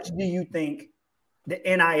 How Mhm. much do you think the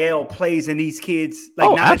NIL plays in these kids? Like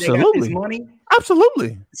Oh, now that they got absolutely. this money.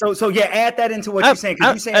 Absolutely. So yeah, add that into what you're saying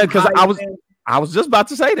because you're saying Because I was just about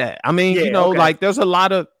to say that. I mean, Yeah, you know, okay. like there's a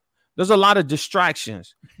lot of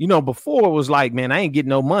distractions. You know, before it was like, man, I ain't getting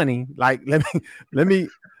no money. Like, let me,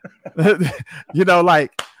 you know,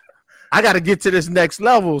 like I got to get to this next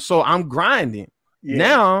level, so I'm grinding. Yeah.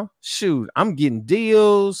 Now, shoot, I'm getting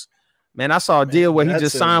deals. Man, I saw a deal where he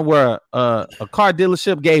just signed where a car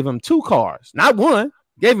dealership gave him 2 cars, not one,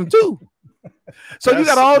 gave him 2. So you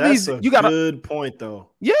got all these. You got a good point,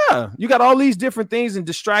 though. Yeah, you got all these different things and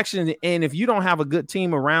distractions, and if you don't have a good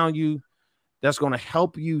team around you that's going to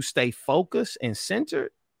help you stay focused and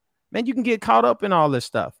centered, man, you can get caught up in all this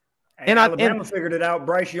stuff. And Alabama figured it out.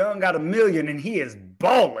 Bryce Young got $1 million, and he is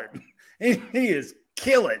balling. He is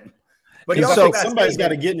killing. But so somebody's got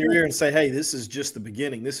to get in your ear and say, "Hey, this is just the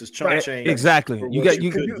beginning. This is chump change." Exactly.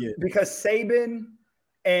 Because Saban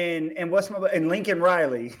and Lincoln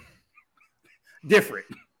Riley, different.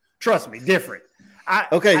 Trust me, different.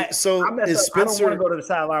 So is Spencer? I don't want to go to the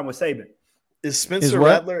sideline with Saban. Is Spencer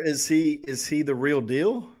Rattler? Is he the real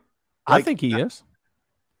deal? I think he is.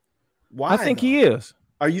 Why? I think he is.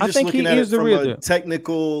 Are you just looking at it from a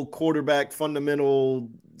technical quarterback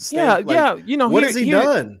fundamental standpoint? Yeah. You know, what has he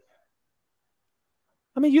done?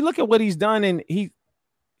 I mean, you look at what he's done, and he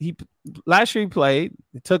last year he played.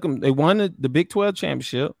 They won the Big 12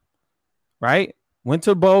 championship, right? Went to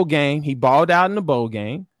the bowl game. He balled out in the bowl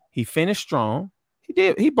game. He finished strong.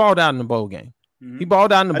 He balled out in the bowl game. Mm-hmm. He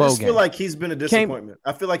balled out in the bowl game. I just feel like he's been a disappointment.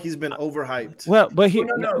 I feel like he's been overhyped. Well, but here's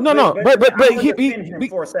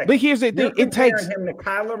the thing. It takes him to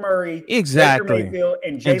Kyler Murray, exactly, Baker Mayfield,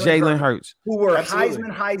 and Jalen Hurts, who were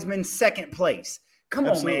Heisman second place. Come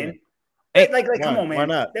on, man. Like, come on, man. Why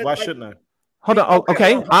not? Why shouldn't I? Hold on.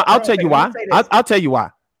 Okay, I'll tell you why. I'll tell you why.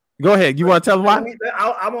 Go ahead. You want to tell them why?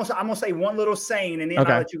 I'm gonna say one little saying, and then I'll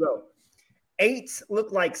let you go. 8s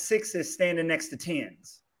look like 6s standing next to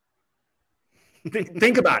 10s.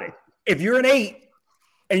 Think about it. If you're an 8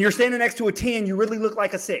 and you're standing next to a 10, you really look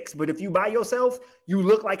like a 6. But if you by yourself, you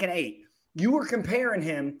look like an 8. You were comparing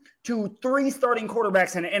him to 3 starting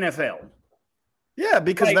quarterbacks in the NFL. Yeah,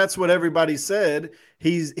 because that's what everybody said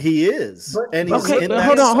he is, and he's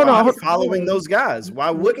following those guys.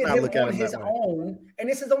 Why wouldn't I look at him his own? And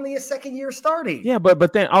this is only his second year starting. Yeah,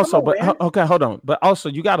 but then also, hold on. But also,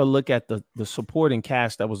 you got to look at the supporting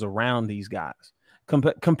cast that was around these guys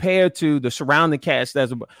compared to the surrounding cast.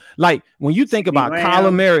 That's like when you think about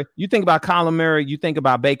Kyler Murray, you think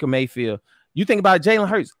about Baker Mayfield, you think about Jalen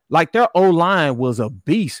Hurts. Like their O-line was a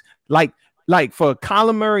beast. Like for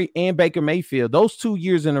Kyler Murray and Baker Mayfield, those 2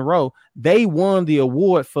 years in a row, they won the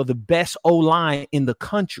award for the best O-line in the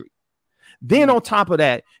country. Then on top of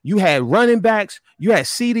that, you had running backs, you had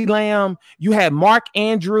CeeDee Lamb, you had Mark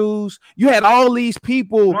Andrews, you had all these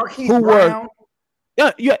people you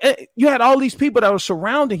had all these people that were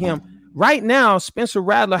surrounding him. Right now, Spencer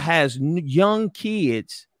Rattler has young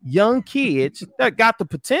kids that got the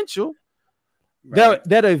potential. Right.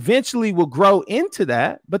 That eventually will grow into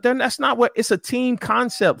that, but then that's not what it's a team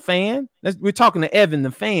concept, fan. We're talking to Evan, the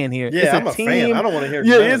fan here. Yeah, I'm a fan. I don't want to hear.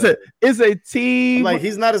 Yeah, it's a team. Like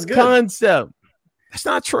he's not as good. Concept. That's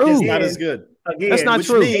not true. He's not as good. That's not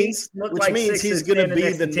true. Which means he's going to be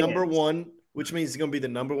the number one. Which means he's going to be the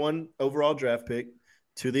number 1 overall draft pick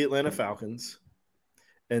to the Atlanta Falcons,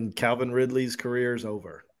 and Calvin Ridley's career is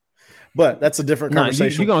over. But that's a different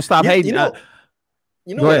conversation. You're going to stop hating.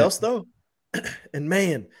 You know what else though? And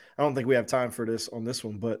man, I don't think we have time for this on this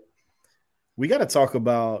one, but we got to talk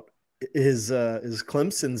about is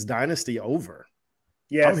Clemson's dynasty over?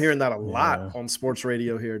 Yeah, I'm hearing that a lot on sports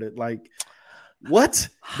radio here. That like, what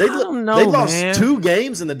they lost 2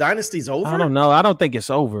 games and the dynasty's over. I don't know. I don't think it's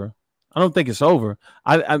over. I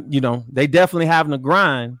they definitely having to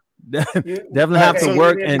grind. Definitely have to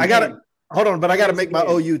work. And I got to hold on, but I got to make my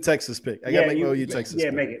OU Texas pick. I got to make my OU Texas.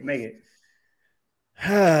 Yeah, pick. make it.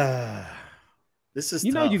 This is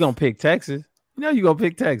tough. You're gonna pick Texas.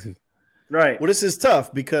 Right. Well, this is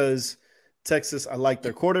tough because Texas, I like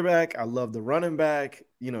their quarterback. I love the running back.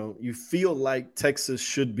 You know, you feel like Texas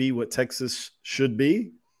should be what Texas should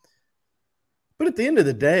be. But at the end of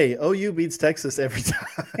the day, OU beats Texas every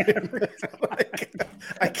time.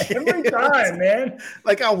 I can't. Every time, man.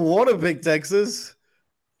 Like I want to pick Texas,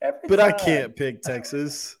 But I can't pick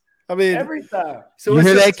Texas. I mean, every time. So you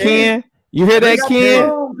hear that, Ken? You hear that, Ken?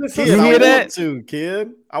 You hear that too,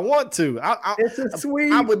 Ken? I want to. It's a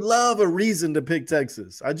sweep. I would love a reason to pick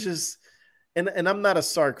Texas. I just and I'm not a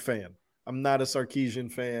Sark fan. I'm not a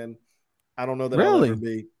Sarkisian fan. I don't know that I'll ever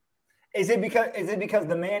be. Is it because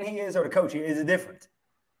the man he is or the coach? Is it different?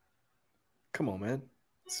 Come on, man.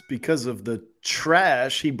 It's because of the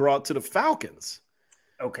trash he brought to the Falcons.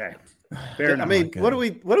 Okay. Fair enough. I mean, what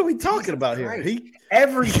are we talking about here?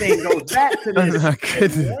 Everything goes back to this.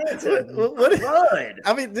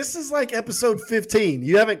 I mean, this is like episode 15.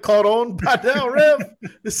 You haven't caught on by now, Rev?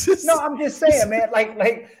 No, I'm just saying, man.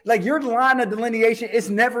 Like your line of delineation, it's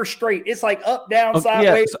never straight. It's like up, down,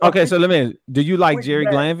 sideways. Yeah. Okay, so let me. Do you like Jerry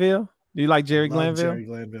Glanville? Do you like Jerry Glanville? Jerry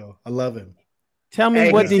Glanville. I love him. Tell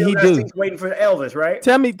me what did he do? Waiting for Elvis, right?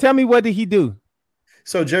 Tell me what did he do?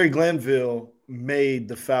 So Jerry Glanville made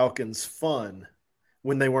the Falcons fun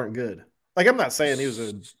when they weren't good. Like, I'm not saying he was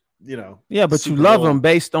Yeah, but you love him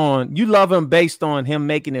based on him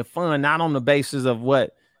making it fun, not on the basis of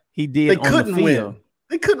what he did on the field.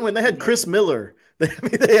 They couldn't win. They had Chris Miller. They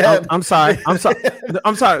had. I'm sorry.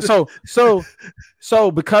 So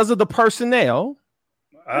because of the personnel.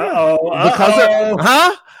 Because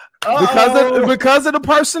of the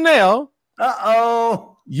personnel.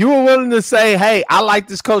 You were willing to say, "Hey, I like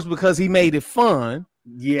this coach because he made it fun."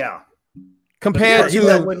 Yeah. Compared to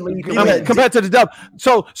the dub.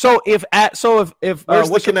 So if what's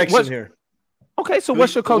the connection here? Okay, so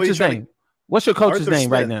what's your coach's name? What's your coach's name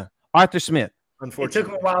right now? Arthur Smith. It took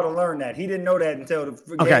him a while to learn that. He didn't know that until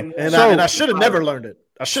the game. And I should have never learned it.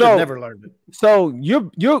 So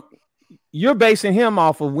you're basing him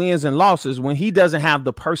off of wins and losses when he doesn't have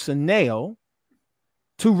the personnel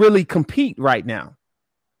to really compete right now.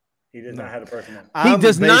 He does not have the personnel. He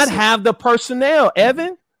does not have the personnel,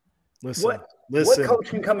 Evan. Listen. What coach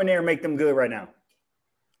can come in there and make them good right now?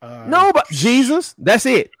 No, but Jesus. That's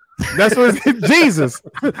it. That's what Jesus.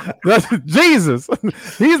 That's Jesus.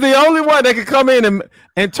 He's the only one that can come in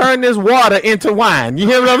and turn this water into wine. You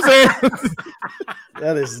hear what I'm saying?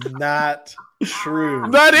 That is not true.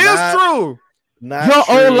 That is true. Your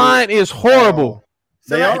O-line is horrible.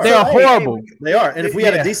 They are horrible. They are. And if we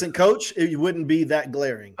had a decent coach, it wouldn't be that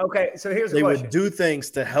glaring. Okay, so here's the question. They would do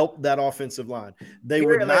things to help that offensive line. They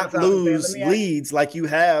would not lose leads like you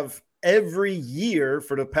have every year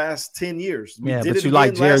for the past 10 years. But you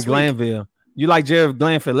like Jerry Glanville. You like Jerry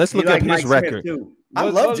Glanville. Let's look at his record. I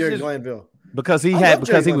love Jerry Glanville. Because he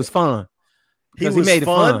was fun. He made it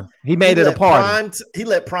fun. He made it a party. He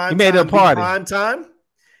let prime time be prime time.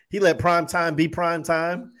 He let prime time be prime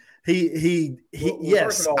time.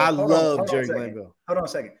 Yes, I love Jerry Glanville. Hold on a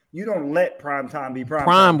second. You don't let prime time be prime.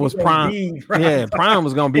 Prime was prime. Yeah, prime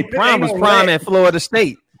was going to be prime. Was prime at Florida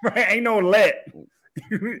State. Right, ain't no let.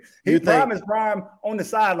 Prime is prime on the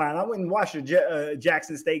sideline. I wouldn't watch the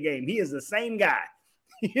Jackson State game. He is the same guy.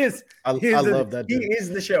 I love that. He is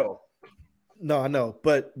the show. No, I know,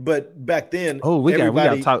 but back then, we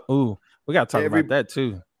got to talk. We got to talk about that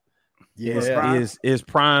too. Yeah, is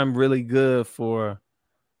prime really good for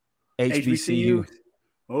HBCU?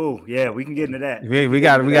 Oh yeah, we can get into that. We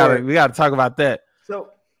got to talk about that.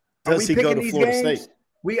 So does he go to Florida State?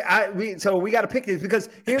 We got to pick this because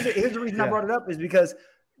here's the reason I brought it up is because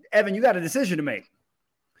Evan, you got a decision to make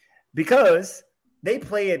because they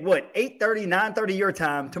play at 8:30, 9:30 your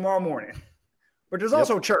time tomorrow morning, but there's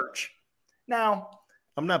also church. Now,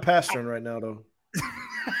 I'm not pastoring right now though.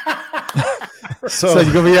 So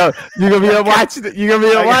you're gonna be up watching it. You're gonna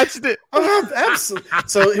be up watching it. Absolutely.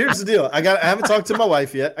 So here's the deal. I haven't talked to my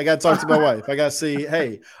wife yet. I got to talk to my wife. I got to see,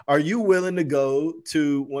 hey, are you willing to go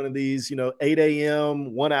to one of these, 8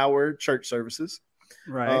 a.m. 1 hour church services?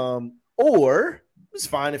 Right. Or it's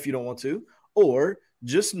fine if you don't want to. Or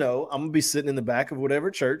just know I'm gonna be sitting in the back of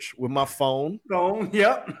whatever church with my phone.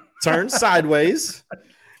 Yep. Turned sideways.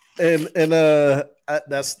 And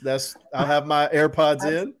that's I'll have my AirPods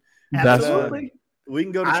in. Absolutely. We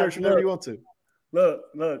can go to church whenever you want to. Look,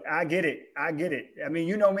 I get it. I mean,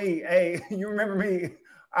 you know me. Hey, you remember me.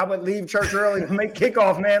 I would leave church early to make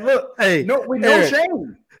kickoff, man. Look, hey, no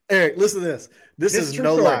shame. Eric, listen to this. This is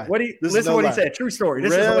no story. lie. Listen to what he said. True story.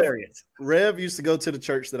 This is hilarious. Rev used to go to the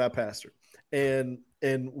church that I pastored, and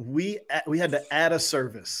we had to add a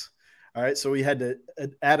service. All right, so we had to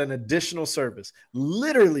add an additional service.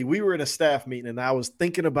 Literally, we were in a staff meeting, and I was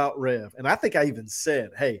thinking about Rev. And I think I even said,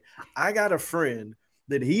 hey, I got a friend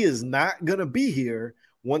that he is not going to be here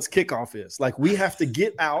once kickoff is. Like, we have to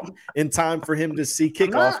get out in time for him to see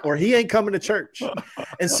kickoff, or he ain't coming to church.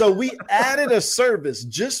 And so we added a service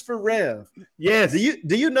just for Rev. Yes.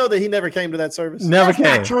 Do you know that he never came to that service? Never That's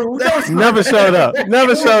came. not true. Never showed up.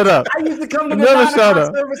 Never showed up. I used to come to the Never 9 showed o'clock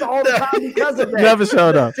up. service all the time because of that. Never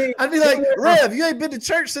showed up. I'd be like, Rev, you ain't been to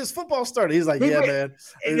church since football started. He's like, yeah, man.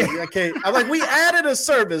 I can't. I'm like, we added a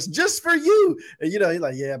service just for you. And, he's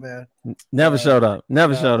like, yeah, man. Never showed up.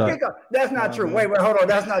 Never showed up. That's not true. Man. Wait, hold on.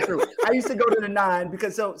 That's not true. I used to go to the 9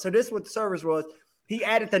 because so this is what the service was. He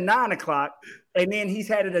added the 9 o'clock, and then he's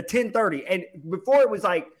had it at 10:30. And before it was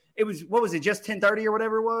what was it, just 10:30 or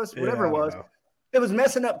whatever it was? Whatever it was. It was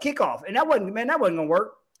messing up kickoff. And that wasn't gonna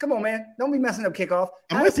work. Come on, man. Don't be messing up kickoff.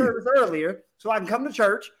 I had service earlier so I can come to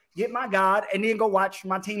church, get my God, and then go watch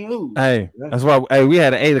my team lose. Hey, that's why we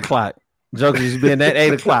had an 8 o'clock. Jokers used to be in that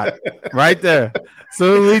 8 o'clock right there.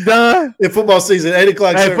 So we done. In football season, 8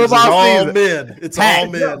 o'clock Hey, service football is season. all men. It's all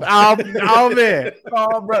men. All men.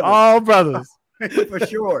 Oh, brother. All brothers. For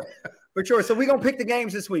sure. So we're gonna pick the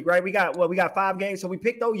games this week, right? We got 5 games. So we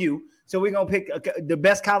picked OU. So we're gonna pick the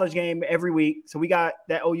best college game every week. So we got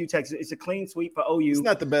that OU Texas. It's a clean sweep for OU. It's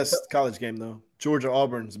not the best college game though. Georgia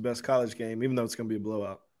Auburn's the best college game, even though it's gonna be a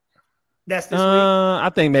blowout. That's this week. I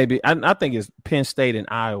think maybe I think it's Penn State and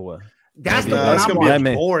Iowa. That's the Maybe. one That's I'm gonna be watching.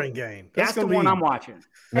 a boring game. That's the one I'm watching.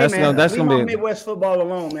 That's Hey, man, that's leave gonna my be. Midwest football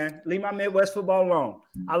alone, man. Leave my Midwest football alone.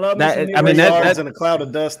 I love me That- some I Midwest mean, football. Yards in a cloud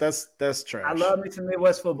of dust. That's trash. I love me some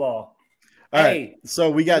Midwest football. All right, Hey,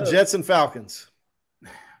 so we got look. Jets and Falcons.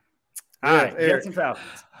 all right, Eric. Jets and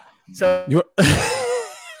Falcons. So No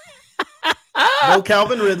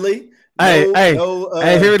Calvin Ridley. Hey, Hey,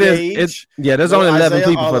 here it is. Gage. there's No only 11 Isaiah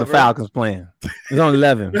people for the Oliver. Falcons playing. There's only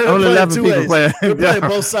 11. They're Only playing 11 two people ways. playing. They're playing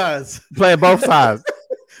both sides. Playing both sides.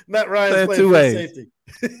 Matt Ryan's Playing playing two free ways. safety.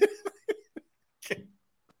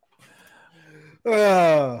 All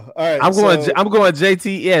right, I'm going. so I'm going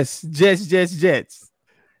JTS. Jets.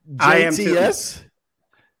 I am too.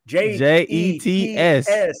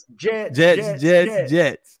 JTS. JETS.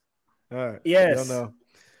 Jets. All right. Yes. I don't know.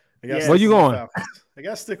 Yes. Where you going? I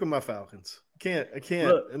got to stick with my Falcons. I can't.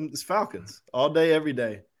 Look. It's Falcons all day, every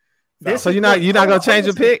day. This So is you're not what- gonna change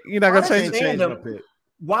your pick? You're not gonna Why change does Change my fandom- pick.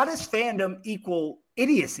 Why does fandom equal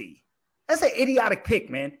idiocy? That's an idiotic pick,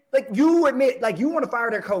 man. Like, you admit, like, you want to fire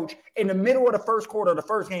their coach in the middle of the first quarter of the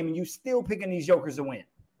first game, and you still picking these jokers to win.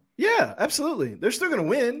 Yeah, absolutely. They're still going to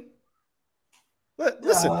win. But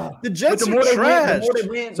listen, the But Jets the are more they trash.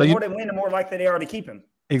 win, So the more they more likely they are to keep him.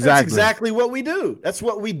 That's exactly. exactly what we do. That's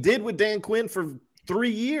what we did with Dan Quinn for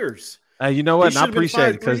 3 years. Hey, you know He what? And should I have been appreciate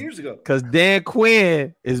fired it 3 years ago. because Dan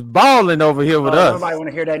Quinn is balling over here with us. Nobody want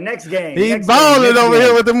to hear that. Next game. He's Next balling game, next over game.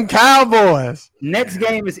 here with them Cowboys. Next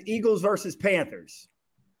game is Eagles versus Panthers.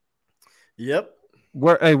 Yep.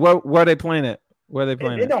 Where are they playing at? Where are they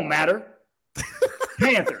playing It at? don't matter.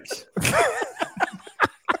 Panthers.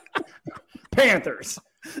 Panthers.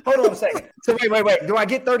 Hold on a second. So wait. Do I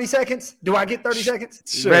get 30 seconds?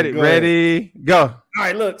 Sure, Ready, go ahead. ready, go. All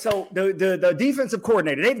right, look. So the defensive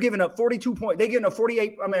coordinator, they've given up 42 points. They've given up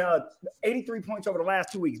 83 points over the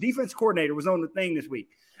last 2 weeks. Defense coordinator was on the thing this week,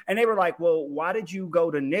 and they were like, "Well, why did you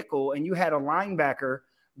go to nickel and you had a linebacker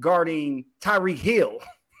guarding Tyreek Hill?"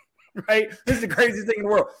 Right? This is the craziest thing in the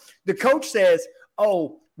world. The coach says,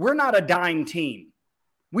 "Oh, we're not a dime team.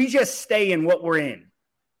 We just stay in what we're in.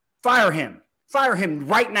 Fire him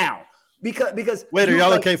right now." Because Wait, are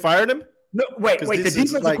y'all okay firing him? No, wait. 'Cause The this is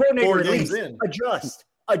defensive like coordinator 4 at games least in. adjust.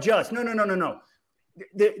 No.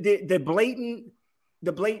 The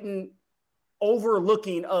blatant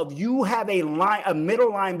overlooking of you have a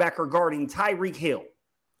middle linebacker guarding Tyreek Hill.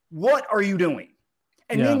 What are you doing?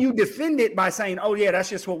 And then you defend it by saying, "Oh yeah, that's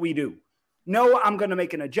just what we do." No, I'm going to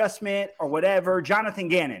make an adjustment or whatever. Jonathan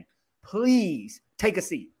Gannon, please take a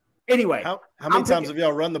seat. Anyway, How many times have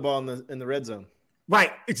y'all run the ball in the red zone?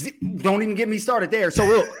 right. Don't even get me started there. So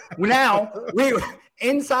look, we're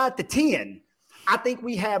inside the 10. I think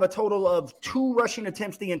we have a total of 2 rushing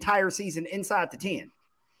attempts the entire season inside the 10.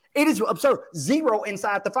 It is absurd. 0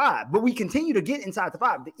 inside the 5, but we continue to get inside the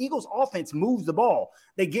 5. The Eagles offense moves the ball.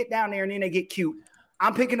 They get down there and then they get cute.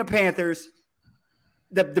 I'm picking the Panthers.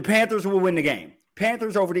 The Panthers will win the game.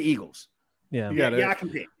 Panthers over the Eagles. Yeah. Yeah, I can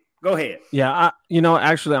pick. Go ahead. Yeah,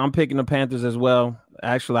 actually, I'm picking the Panthers as well.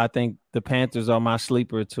 Actually, I think the Panthers are my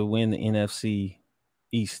sleeper to win the NFC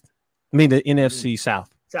East. I mean, the NFC South.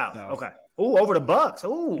 South. Okay. Ooh, over the Bucks.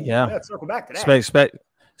 Ooh, Yeah. Let's circle back to that.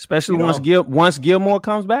 Especially You know- once Gilmore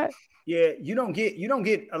comes back. Yeah, you don't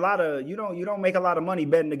get a lot of you don't make a lot of money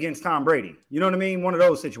betting against Tom Brady. You know what I mean? One of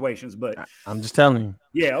those situations. But I'm just telling you,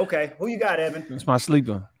 yeah, okay. Who you got, Evan? it's my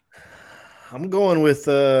sleeper. I'm going with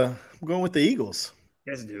the Eagles.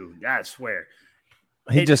 This dude, I swear.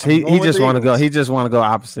 He just want to go. He just want to go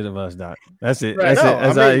opposite of us, Doc. That's it. Right.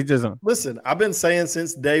 That's it. He just listen. I've been saying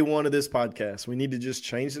since day one of this podcast, we need to just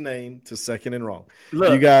change the name to Second and Wrong.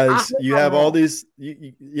 Look, you guys, you have all these.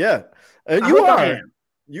 Yeah, you are.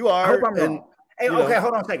 You are. I hope I'm wrong. Hey, okay,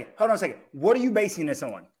 hold on a second. What are you basing this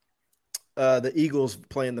on? The Eagles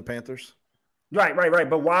playing the Panthers. Right.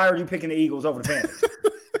 But why are you picking the Eagles over the Panthers?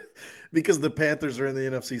 Because the Panthers are in the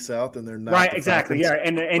NFC South and they're not. Right, exactly. Falcons.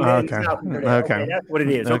 Yeah, and the South. Okay, that's what it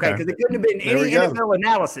is. Okay, because it couldn't have been any NFL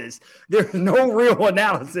analysis. There's no real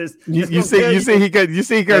analysis. You see, he could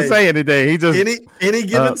say it today. He just any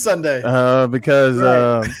given Sunday. Because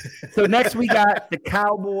so next we got the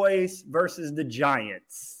Cowboys versus the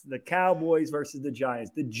Giants. The Cowboys versus the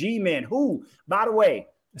Giants. The G-Men, who, by the way,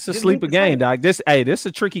 it's a sleeper game, Doc. This is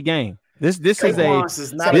a tricky game. This is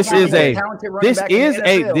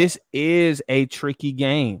a tricky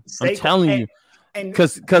game. I'm telling you,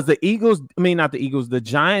 because the Eagles, not the Eagles, the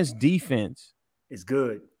Giants defense is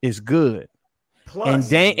good.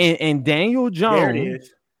 Plus, and Daniel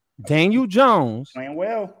Jones playing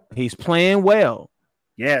well. He's playing well.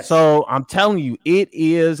 Yes. So I'm telling you, it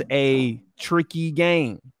is a tricky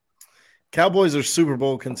game. Cowboys are Super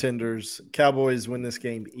Bowl contenders. Cowboys win this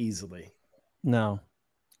game easily. No.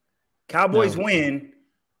 Cowboys win.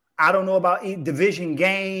 I don't know about division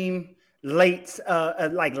game, late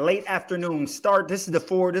afternoon start. This is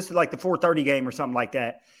like the 4:30 game or something like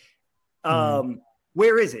that.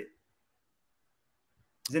 Where is it?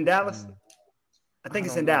 Is it in Dallas? I think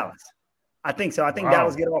it's in Dallas. I think so. I think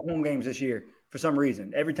Dallas get off home games this year for some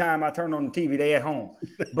reason. Every time I turn on the TV, they at home.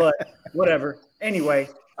 But whatever. Anyway,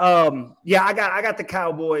 I got the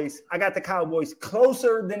Cowboys. I got the Cowboys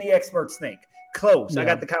closer than the experts think. Close. Yeah. I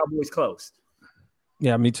got the Cowboys close.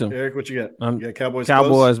 Yeah, me too. Eric, what you got? You got Cowboys,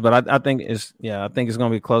 close? But I think it's going to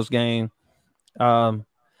be a close game. I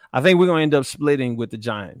think we're going to end up splitting with the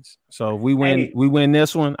Giants. So if we win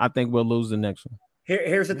this one, I think we'll lose the next one.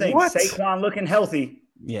 Here's the thing. What? Saquon looking healthy.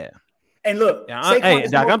 Yeah. And look, Doc,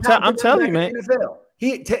 I'm telling you, man.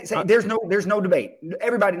 There's no debate.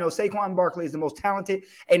 Everybody knows Saquon Barkley is the most talented.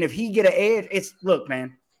 And if he get an edge, look,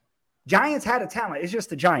 man. Giants had a talent. It's just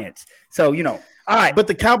the Giants. So, all right. But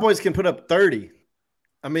the Cowboys can put up 30.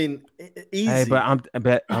 I mean, easy. Hey, but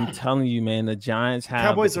I'm telling you, man, the Giants have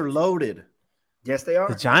Cowboys are loaded. Yes, they are.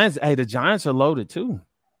 The Giants are loaded too.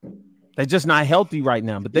 They're just not healthy right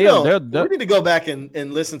now. But they're we need to go back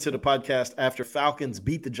and listen to the podcast after Falcons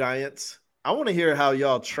beat the Giants. I want to hear how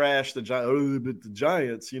y'all trash the Giants. Oh, but the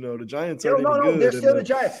Giants, the Giants aren't any good. They're still the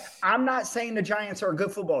Giants. I'm not saying the Giants are a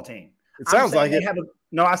good football team. It sounds like it.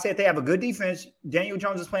 I said they have a good defense. Daniel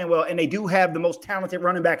Jones is playing well, and they do have the most talented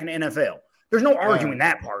running back in the NFL. There's no arguing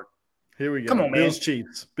that part. Here we go. Come on, man. Bills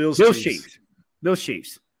Chiefs.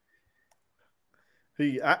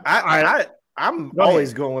 I'm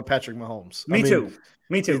always going with Patrick Mahomes. Me too.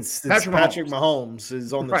 It's Patrick Mahomes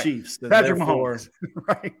is on the Chiefs. Patrick Mahomes.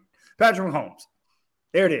 Right. Patrick Mahomes.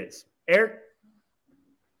 There it is. Eric?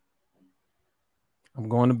 I'm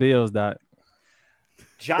going to Bills, Doc.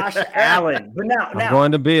 Josh Allen. But now I'm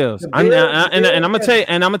going to Bills. I'm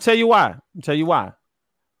gonna tell you why.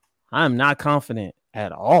 I'm not confident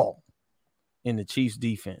at all in the Chiefs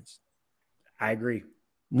defense. I agree.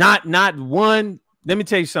 Not one. Let me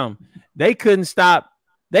tell you something. They couldn't stop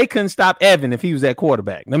Evan if he was at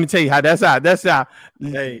quarterback. Let me tell you how that's how.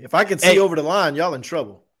 Hey, if I can see over the line, y'all in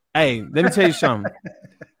trouble. Hey, let me tell you something.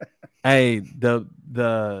 Hey,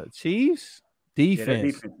 the Chiefs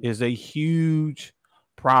defense is a huge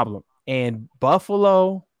problem, and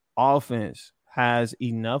Buffalo offense has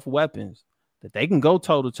enough weapons that they can go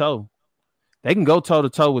toe to toe. They can go toe to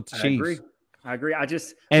toe with the Chiefs. I agree. But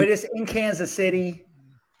it's in Kansas City.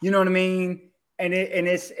 You know what I mean? And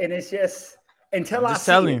it's just until I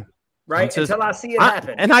see it, right? Until I see it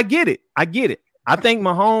happen. And I get it. I think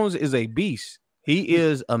Mahomes is a beast. He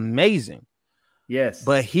is amazing. Yes.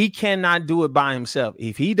 But he cannot do it by himself.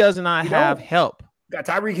 If he does not have help. Got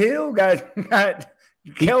Tyreek Hill, got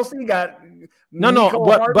Kelsey, got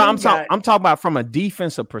but I'm talking about from a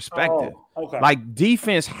defensive perspective. Oh, okay. Like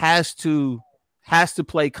defense has to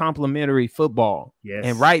play complementary football. Yes.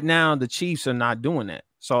 And right now the Chiefs are not doing that.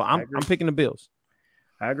 So I'm picking the Bills.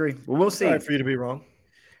 I agree. Well, we'll see. All right for you to be wrong.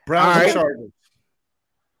 Browns and Chargers.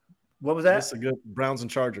 What was that? This is a good Browns and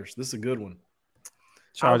Chargers. This is a good one.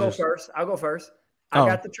 Chargers. I'll go first. I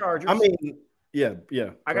got the Chargers. I mean, yeah.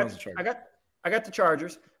 I got the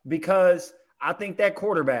Chargers because I think that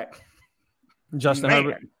quarterback, Justin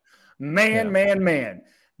Herbert. Man.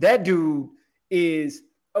 That dude is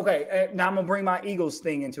okay. Now I'm gonna bring my Eagles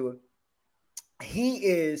thing into it. He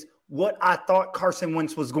is what I thought Carson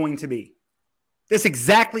Wentz was going to be. That's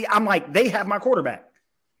exactly. I'm like, they have my quarterback.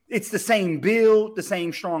 It's the same build, the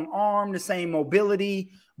same strong arm, the same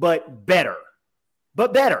mobility, but better.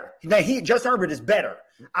 But better. Now, Justin Herbert is better.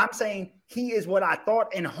 I'm saying he is what I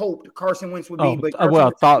thought and hoped Carson Wentz would be.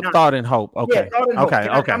 But thought and hope. Okay. Yeah, and okay.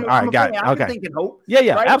 Hope. Okay. All right. Got it. I'm okay. thinking hope.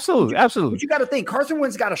 Yeah. Right? Absolutely. But you got to think Carson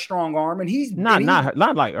Wentz got a strong arm, and he's not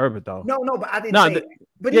like Herbert though. No, but I didn't say.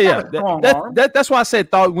 But he got a strong arm. That's why I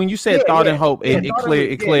said thought. When you said thought and hope, it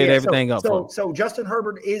cleared everything up. So Justin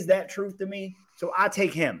Herbert is that truth to me. So I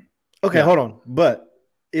take him. Okay, hold on. But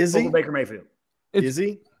is he Baker Mayfield? Is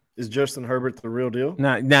he? Is Justin Herbert the real deal?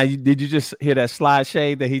 Now, did you just hear that slide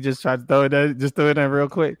shade that he just tried to throw it in? Just throw it in real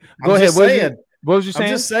quick. Go ahead. What was you saying?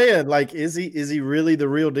 I'm just saying, like, is he really the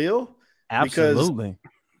real deal? Absolutely.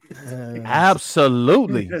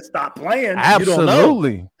 Absolutely. Just stop playing.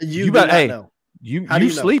 Absolutely. You better know. You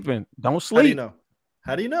sleeping? Don't sleep.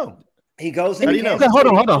 How do you know? He goes in. Hold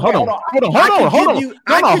on.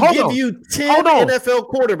 I could give you 10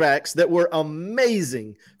 NFL quarterbacks that were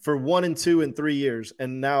amazing for 1 and 2 and 3 years,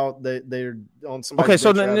 and now they're on somebody.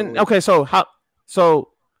 Okay, so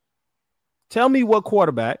tell me what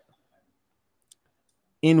quarterback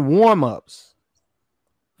in warm-ups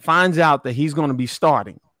finds out that he's going to be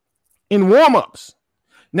starting in warm-ups.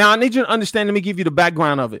 Now I need you to understand. Let me give you the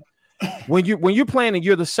background of it. When you're playing and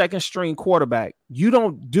you're the second string quarterback, you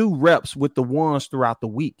don't do reps with the ones throughout the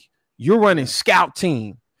week. You're running scout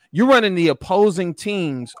team. You're running the opposing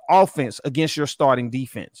team's offense against your starting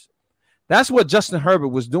defense. That's what Justin Herbert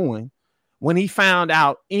was doing when he found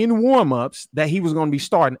out in warmups that he was going to be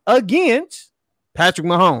starting against Patrick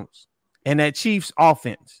Mahomes and that Chiefs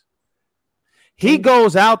offense. He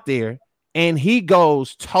goes out there and he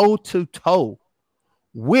goes toe to toe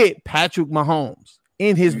with Patrick Mahomes.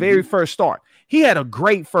 In his very first start. He had a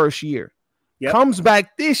great first year. Yep. Comes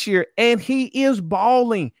back this year, and he is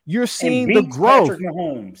balling. You're seeing the growth. Patrick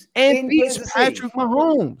Mahomes. And beats Patrick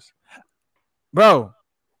Mahomes. Bro,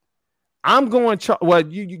 I'm going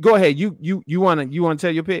you go ahead. You want to tell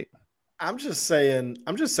your pick? I'm just saying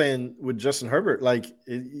with Justin Herbert, like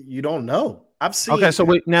you don't know. I've seen let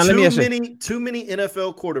me ask you. Too many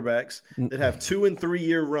NFL quarterbacks that have 2 and 3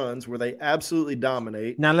 year runs where they absolutely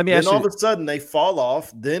dominate. Now let me ask you. Then all of a sudden they fall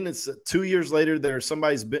off. Then it's 2 years later they're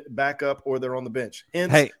somebody's backup or they're on the bench.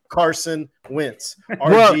 Hence Carson Wentz.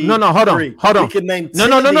 Hold on. We can name no.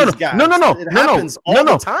 It happens all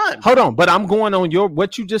the time. Hold on, but I'm going on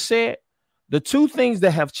what you just said. The two things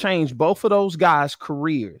that have changed both of those guys'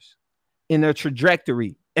 careers in their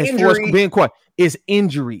trajectory as far as being quiet is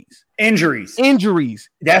injuries. Injuries.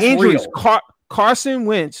 That's injuries. Real. Carson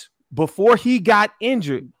Wentz, before he got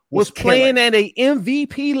injured, was playing at an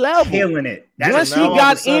MVP level. Killing it. Once he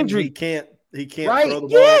got injured, he can't right? throw the ball.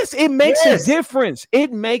 Yes, it makes a difference.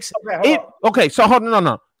 It makes it. Okay, so hold on,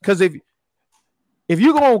 no. Because if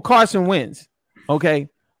you go on Carson Wentz, okay,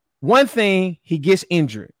 one thing, he gets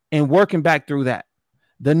injured and working back through that.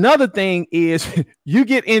 The another thing is you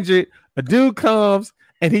get injured, a dude comes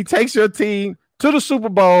and he takes your team to the Super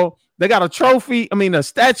Bowl. They got a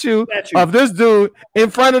statue of this dude in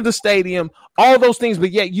front of the stadium, all those things, but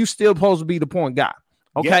yet you still supposed to be the point guy.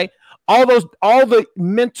 Okay. Yep. All the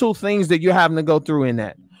mental things that you're having to go through in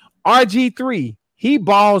that. RG3, he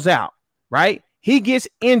balls out, right? He gets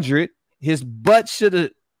injured. His butt should have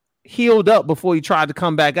healed up before he tried to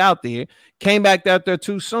come back out there. Came back out there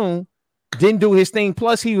too soon. Didn't do his thing.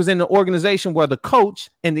 Plus, he was in the organization where the coach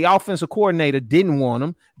and the offensive coordinator didn't want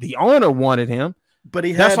him. The owner wanted him. But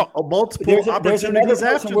he had multiple opportunities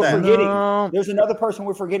after that. There's another person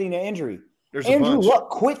we're forgetting an injury. Andrew Luck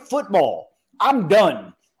quit football. I'm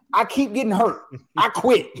done. I keep getting hurt. I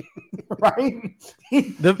quit. Right? He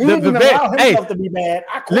didn't even allow himself to be bad.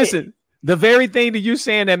 I quit. Listen, the very thing that you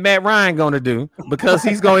saying that Matt Ryan going to do because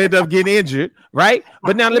he's going to end up getting injured, right?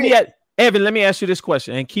 But now let me ask you this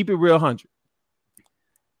question and keep it real 100.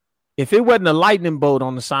 If it wasn't a lightning bolt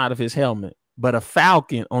on the side of his helmet, but a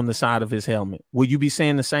falcon on the side of his helmet, will you be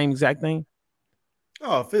saying the same exact thing?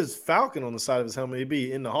 Oh, if it's falcon on the side of his helmet, he'd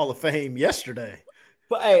be in the Hall of Fame yesterday.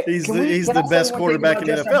 But hey, he's the best quarterback in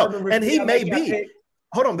the NFL, and he may be.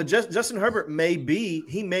 Hold on, but Justin Herbert may be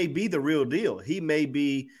the real deal. He may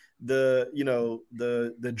be the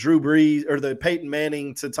Drew Brees or the Peyton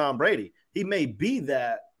Manning to Tom Brady. He may be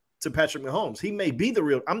that to Patrick Mahomes. He may be the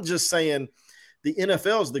real. I'm just saying the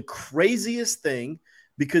NFL is the craziest thing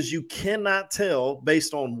because you cannot tell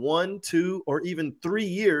based on 1, 2, or even 3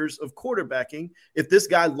 years of quarterbacking if this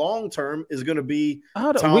guy long term is going to be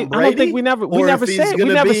Tom Brady. I don't think we never said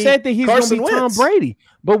that he's going to be Tom Brady.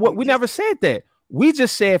 But we never said that. We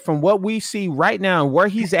just said from what we see right now and where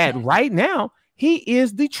he's at right now, he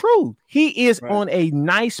is the truth. He is Right. on a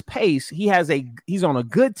nice pace. He's on a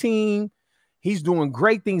good team. He's doing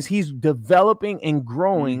great things. He's developing and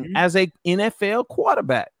growing as a NFL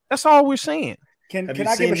quarterback. That's all we're saying. Can Have I you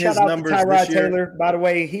give seen a his shout out to numbers Tyrod this year? Taylor? By the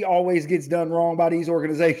way, he always gets done wrong by these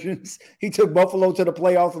organizations. He took Buffalo to the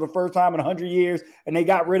playoffs for the first time in 100 years, and they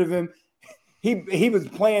got rid of him. He was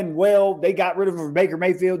playing well. They got rid of him for Baker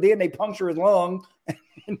Mayfield. Then they puncture his lung.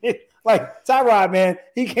 Like Tyrod, man,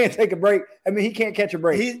 he can't take a break. I mean, he can't catch a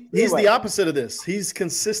break. He's the opposite of this. He's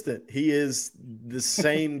consistent. He is the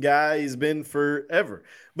same guy he's been forever.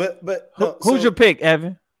 But no, Who's your pick,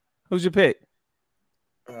 Evan? Who's your pick?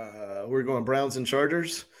 We're going Browns and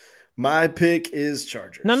Chargers. My pick is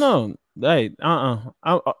Chargers. No. Hey, I'm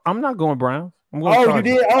not going Browns. I'm going Oh,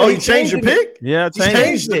 Chargers. you did? Oh, you changed your pick? Yeah, I You changed it.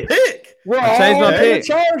 changed the pick. We're I changed all my in the pick.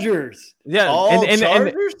 Chargers. Yeah, All and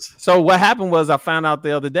Chargers? so what happened was I found out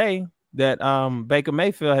the other day that Baker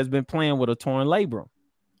Mayfield has been playing with a torn labrum.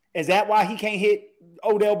 Is that why he can't hit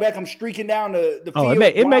Odell Beckham streaking down the field? Oh, it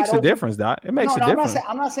makes a wide open? difference, Doc. It makes No, a difference.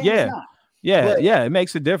 I'm not saying Yeah. it's not. Yeah, it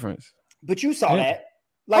makes a difference. But you saw Yeah. that.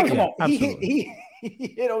 Like, Oh, come yeah, on.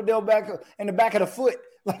 He hit Odell Beckham in the back of the foot.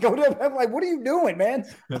 Like, Odell Beckham, like, what are you doing, man?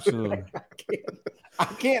 Absolutely. I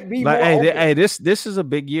can't be Like, more open. hey, this is a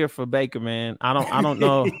big year for Baker, man. I don't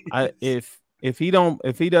know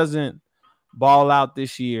if he doesn't ball out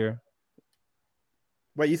this year.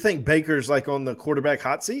 Wait, you think Baker's like on the quarterback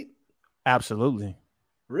hot seat? Absolutely.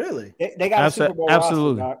 Really? They got a Super Bowl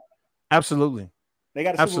absolutely. roster, Doc. Absolutely. They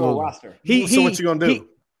got a Super Bowl roster. So what you gonna do?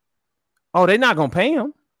 They're not gonna pay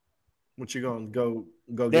him. What you gonna go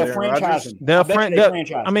They'll get Aaron franchise Rodgers? him. They'll I bet you they franchise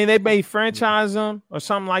him. I mean, they may franchise him or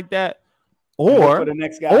something like that, Look or for the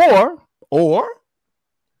next guy. or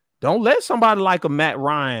don't let somebody like a Matt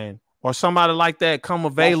Ryan or somebody like that come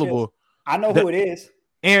available. I know who it is.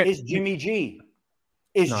 Aaron, It's Jimmy G.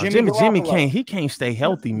 It's no, Jimmy Jimmy can't stay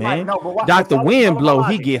healthy, man. Right, no, but watch- Dr. follow Windblow, my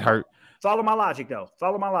he logic. get hurt. Follow my logic, though.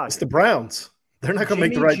 Follow my It's logic. the Browns. They're not gonna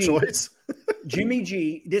make the Jimmy right G. choice. Jimmy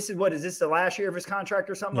G, is this the last year of his contract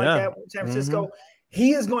or something Yeah. like that with San Francisco?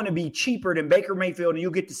 He is going to be cheaper than Baker Mayfield, and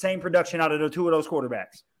you'll get the same production out of the two of those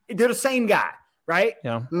quarterbacks. They're the same guy, right?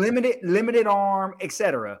 Yeah. Limited arm,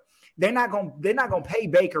 etc. They're not gonna pay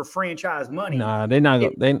Baker franchise money. Nah, they're not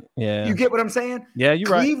gonna. You get what I'm saying? Yeah, you're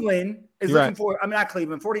right. Cleveland is You're looking right. for. I mean, not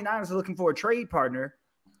Cleveland. 49ers are looking for a trade partner.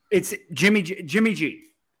 It's Jimmy G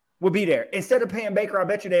will be there instead of paying Baker. I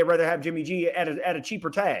bet you they'd rather have Jimmy G at a cheaper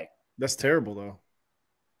tag. That's terrible though.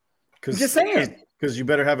 I'm just saying. Because you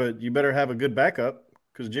better have a good backup.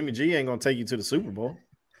 Because Jimmy G ain't gonna take you to the Super Bowl.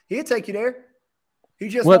 He'll take you there. He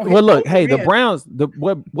just Well, won't hit look, both hey, the ends. Browns,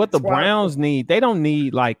 what the That's why- Browns need, they don't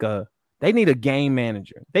need they need a game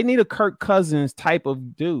manager. They need a Kirk Cousins type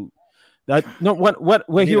of dude. What You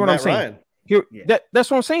need hear a what I'm Matt saying? Ryan. Here, Yeah. that's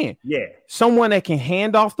what I'm saying. Yeah, Someone that can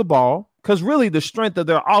hand off the ball, because really the strength of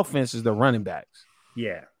their offense is the running backs.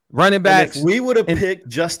 yeah. Running And backs. if we would have and- picked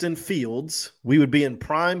Justin Fields, we would be in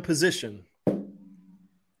prime position.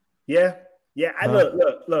 Yeah.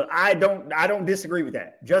 Look. I don't disagree with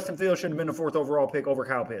that. Justin Fields should have been the 4th overall pick over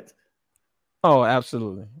Kyle Pitts. Oh,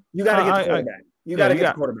 absolutely. You got to get the I- quarterback. You yeah, got to you get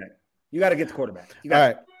got- the quarterback. You got to get the quarterback. You All got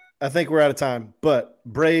right. I think we're out of time. But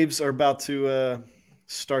Braves are about to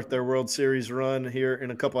start their World Series run here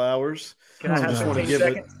in a couple of hours. Can I have Just want to 15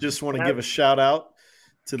 seconds? give a shout out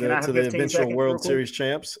to Can I have the 15 eventual seconds real World quick? Series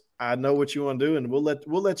champs. I know what you want to do, and we'll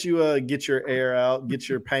let you get your air out, get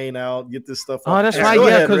your pain out, get this stuff. Oh, off. that's Yeah, right. go Yeah,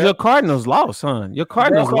 ahead, because Rev. your Cardinals lost, son. Your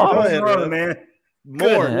Cardinals Walk off Go lost. ahead, home Rev.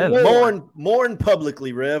 run, man. Mourn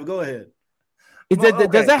publicly, Rev. Go ahead.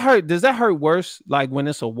 Does that hurt? Does that hurt worse? Like when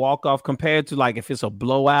it's a walk off compared to like if it's a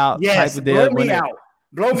blowout Yes, type of blow deal? me out.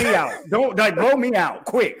 Blow me out. Don't blow me out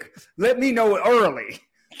quick. Let me know it early.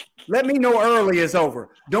 Let me know early it's over.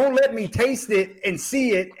 Don't let me taste it and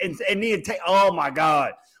see it and then take. Oh my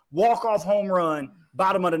God! Walk off home run,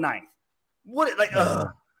 bottom of the ninth. What? Like,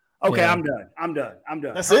 okay, Yeah. I'm done.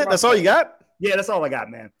 That's it. That's all you got. Yeah, that's all I got,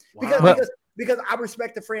 man. Wow. Because I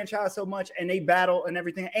respect the franchise so much and they battle and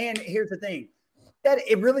everything. And here's the thing, that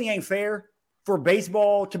it really ain't fair for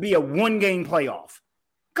baseball to be a 1-game playoff.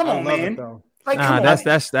 Come I on, love it, man. though. Like, Nah, come on.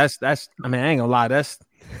 that's. I mean, I ain't gonna lie. That's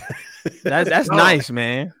No. nice,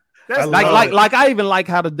 man. That's I love it. Like I even like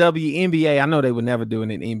how the WNBA. I know they would never do it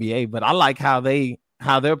in the NBA, but I like how their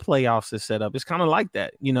playoffs is set up. It's kind of like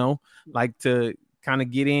that, like to kind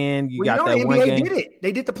of get in. You got that the one NBA game. did it.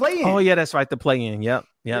 They did the play-in. Oh yeah, that's right. The play in. Yep.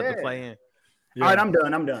 Yeah. The play in. Yeah. All right, I'm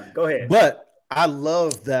done. Go ahead. But I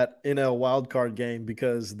love that NL wildcard game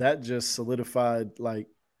because that just solidified like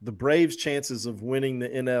the Braves' chances of winning the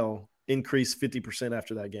NL increased 50%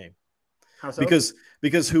 after that game. How so? Because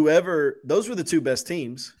those were the two best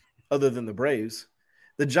teams. other than the Braves.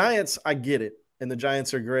 The Giants, I get it. And the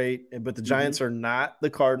Giants are great, but the Giants are not the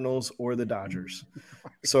Cardinals or the Dodgers.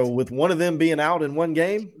 So with one of them being out in one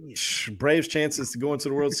game, Braves' chances to go into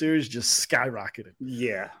the World Series just skyrocketed.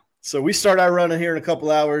 Yeah. So we start our run here in a couple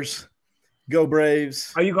hours. Go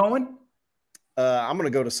Braves. Are you going? I'm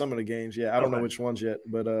going to go to some of the games. Yeah, I don't know which ones yet,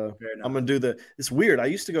 but I'm going to do it's weird. I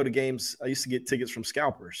used to go to games. I used to get tickets from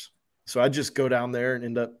scalpers. So I just go down there and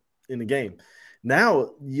end up in the game.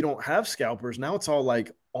 Now you don't have scalpers. Now it's all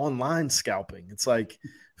like online scalping. It's like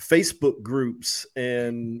Facebook groups,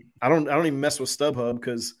 and I don't even mess with StubHub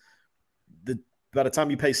because by the time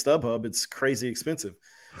you pay StubHub, it's crazy expensive.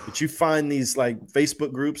 But you find these like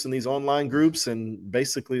Facebook groups and these online groups, and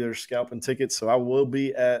basically they're scalping tickets. So I will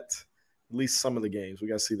be at least some of the games. We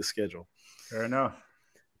got to see the schedule. Fair enough.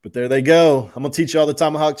 But there they go. I'm gonna teach y'all the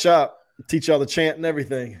tomahawk chop. Teach y'all the chant and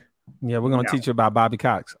everything. Yeah, we're gonna teach you about Bobby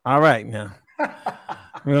Cox. All right, now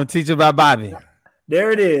we're gonna teach you about Bobby.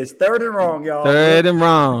 There it is. Third and wrong, y'all. Third and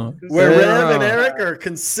wrong. Where Rev and Eric are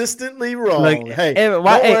consistently wrong. Like, hey, Evan,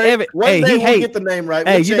 Evan, one day we'll get the name right.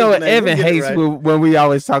 Hey, you know what? Evan hates when we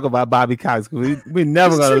always talk about Bobby Cox. We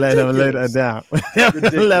never gonna let her down.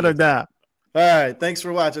 Let her down. All right. Thanks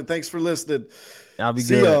for watching. Thanks for listening. I'll be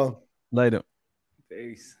See good. y'all Later.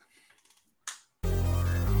 Peace.